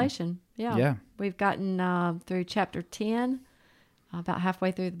Revelation. Yeah. We've gotten through chapter 10, about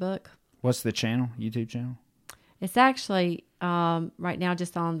halfway through the book. What's the channel, YouTube channel? It's actually right now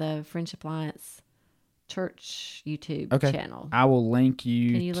just on the Friendship Alliance Church YouTube channel. I will link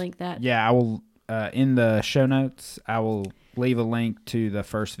you. Can you link that? Yeah, I will. In the show notes, I will leave a link to the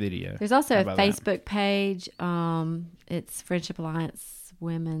first video. There's also a Facebook page. It's Friendship Alliance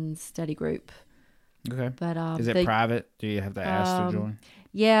Women's Study Group. Okay. But is it private? Do you have to ask to join?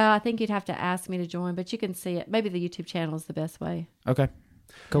 Yeah, I think you'd have to ask me to join, but you can see it. Maybe the YouTube channel is the best way. Okay.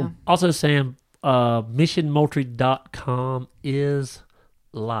 Cool. Yeah. Also, Sam, missionmoultrie.com is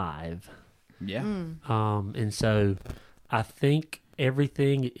live. Yeah. And so I think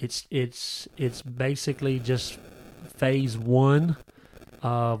everything it's basically just phase 1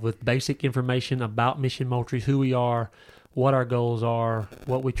 with basic information about Mission Moultrie, who we are, what our goals are,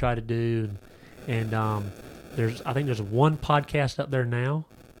 what we try to do. And I think there's one podcast up there now,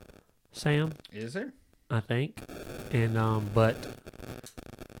 Sam. Is there? I think. And but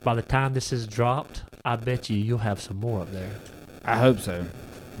by the time this is dropped, I bet you'll have some more up there. I hope so.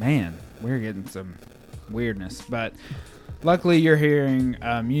 Man, we're getting some weirdness, but luckily you're hearing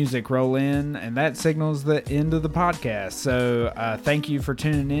music roll in, and that signals the end of the podcast. So thank you for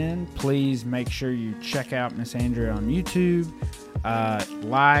tuning in. Please make sure you check out Miss Andrea on YouTube.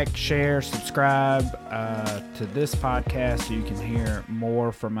 Like, share, subscribe to this podcast so you can hear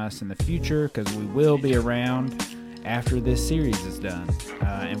more from us in the future, because we will be around after this series is done.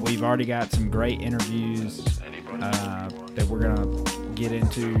 And we've already got some great interviews that we're going to get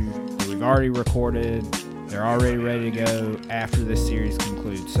into that we've already recorded. They're already ready to go after this series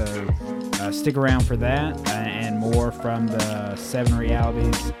concludes. So stick around for that and more from the 7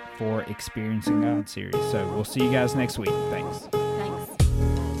 Realities for Experiencing God series. So we'll see you guys next week. Thanks.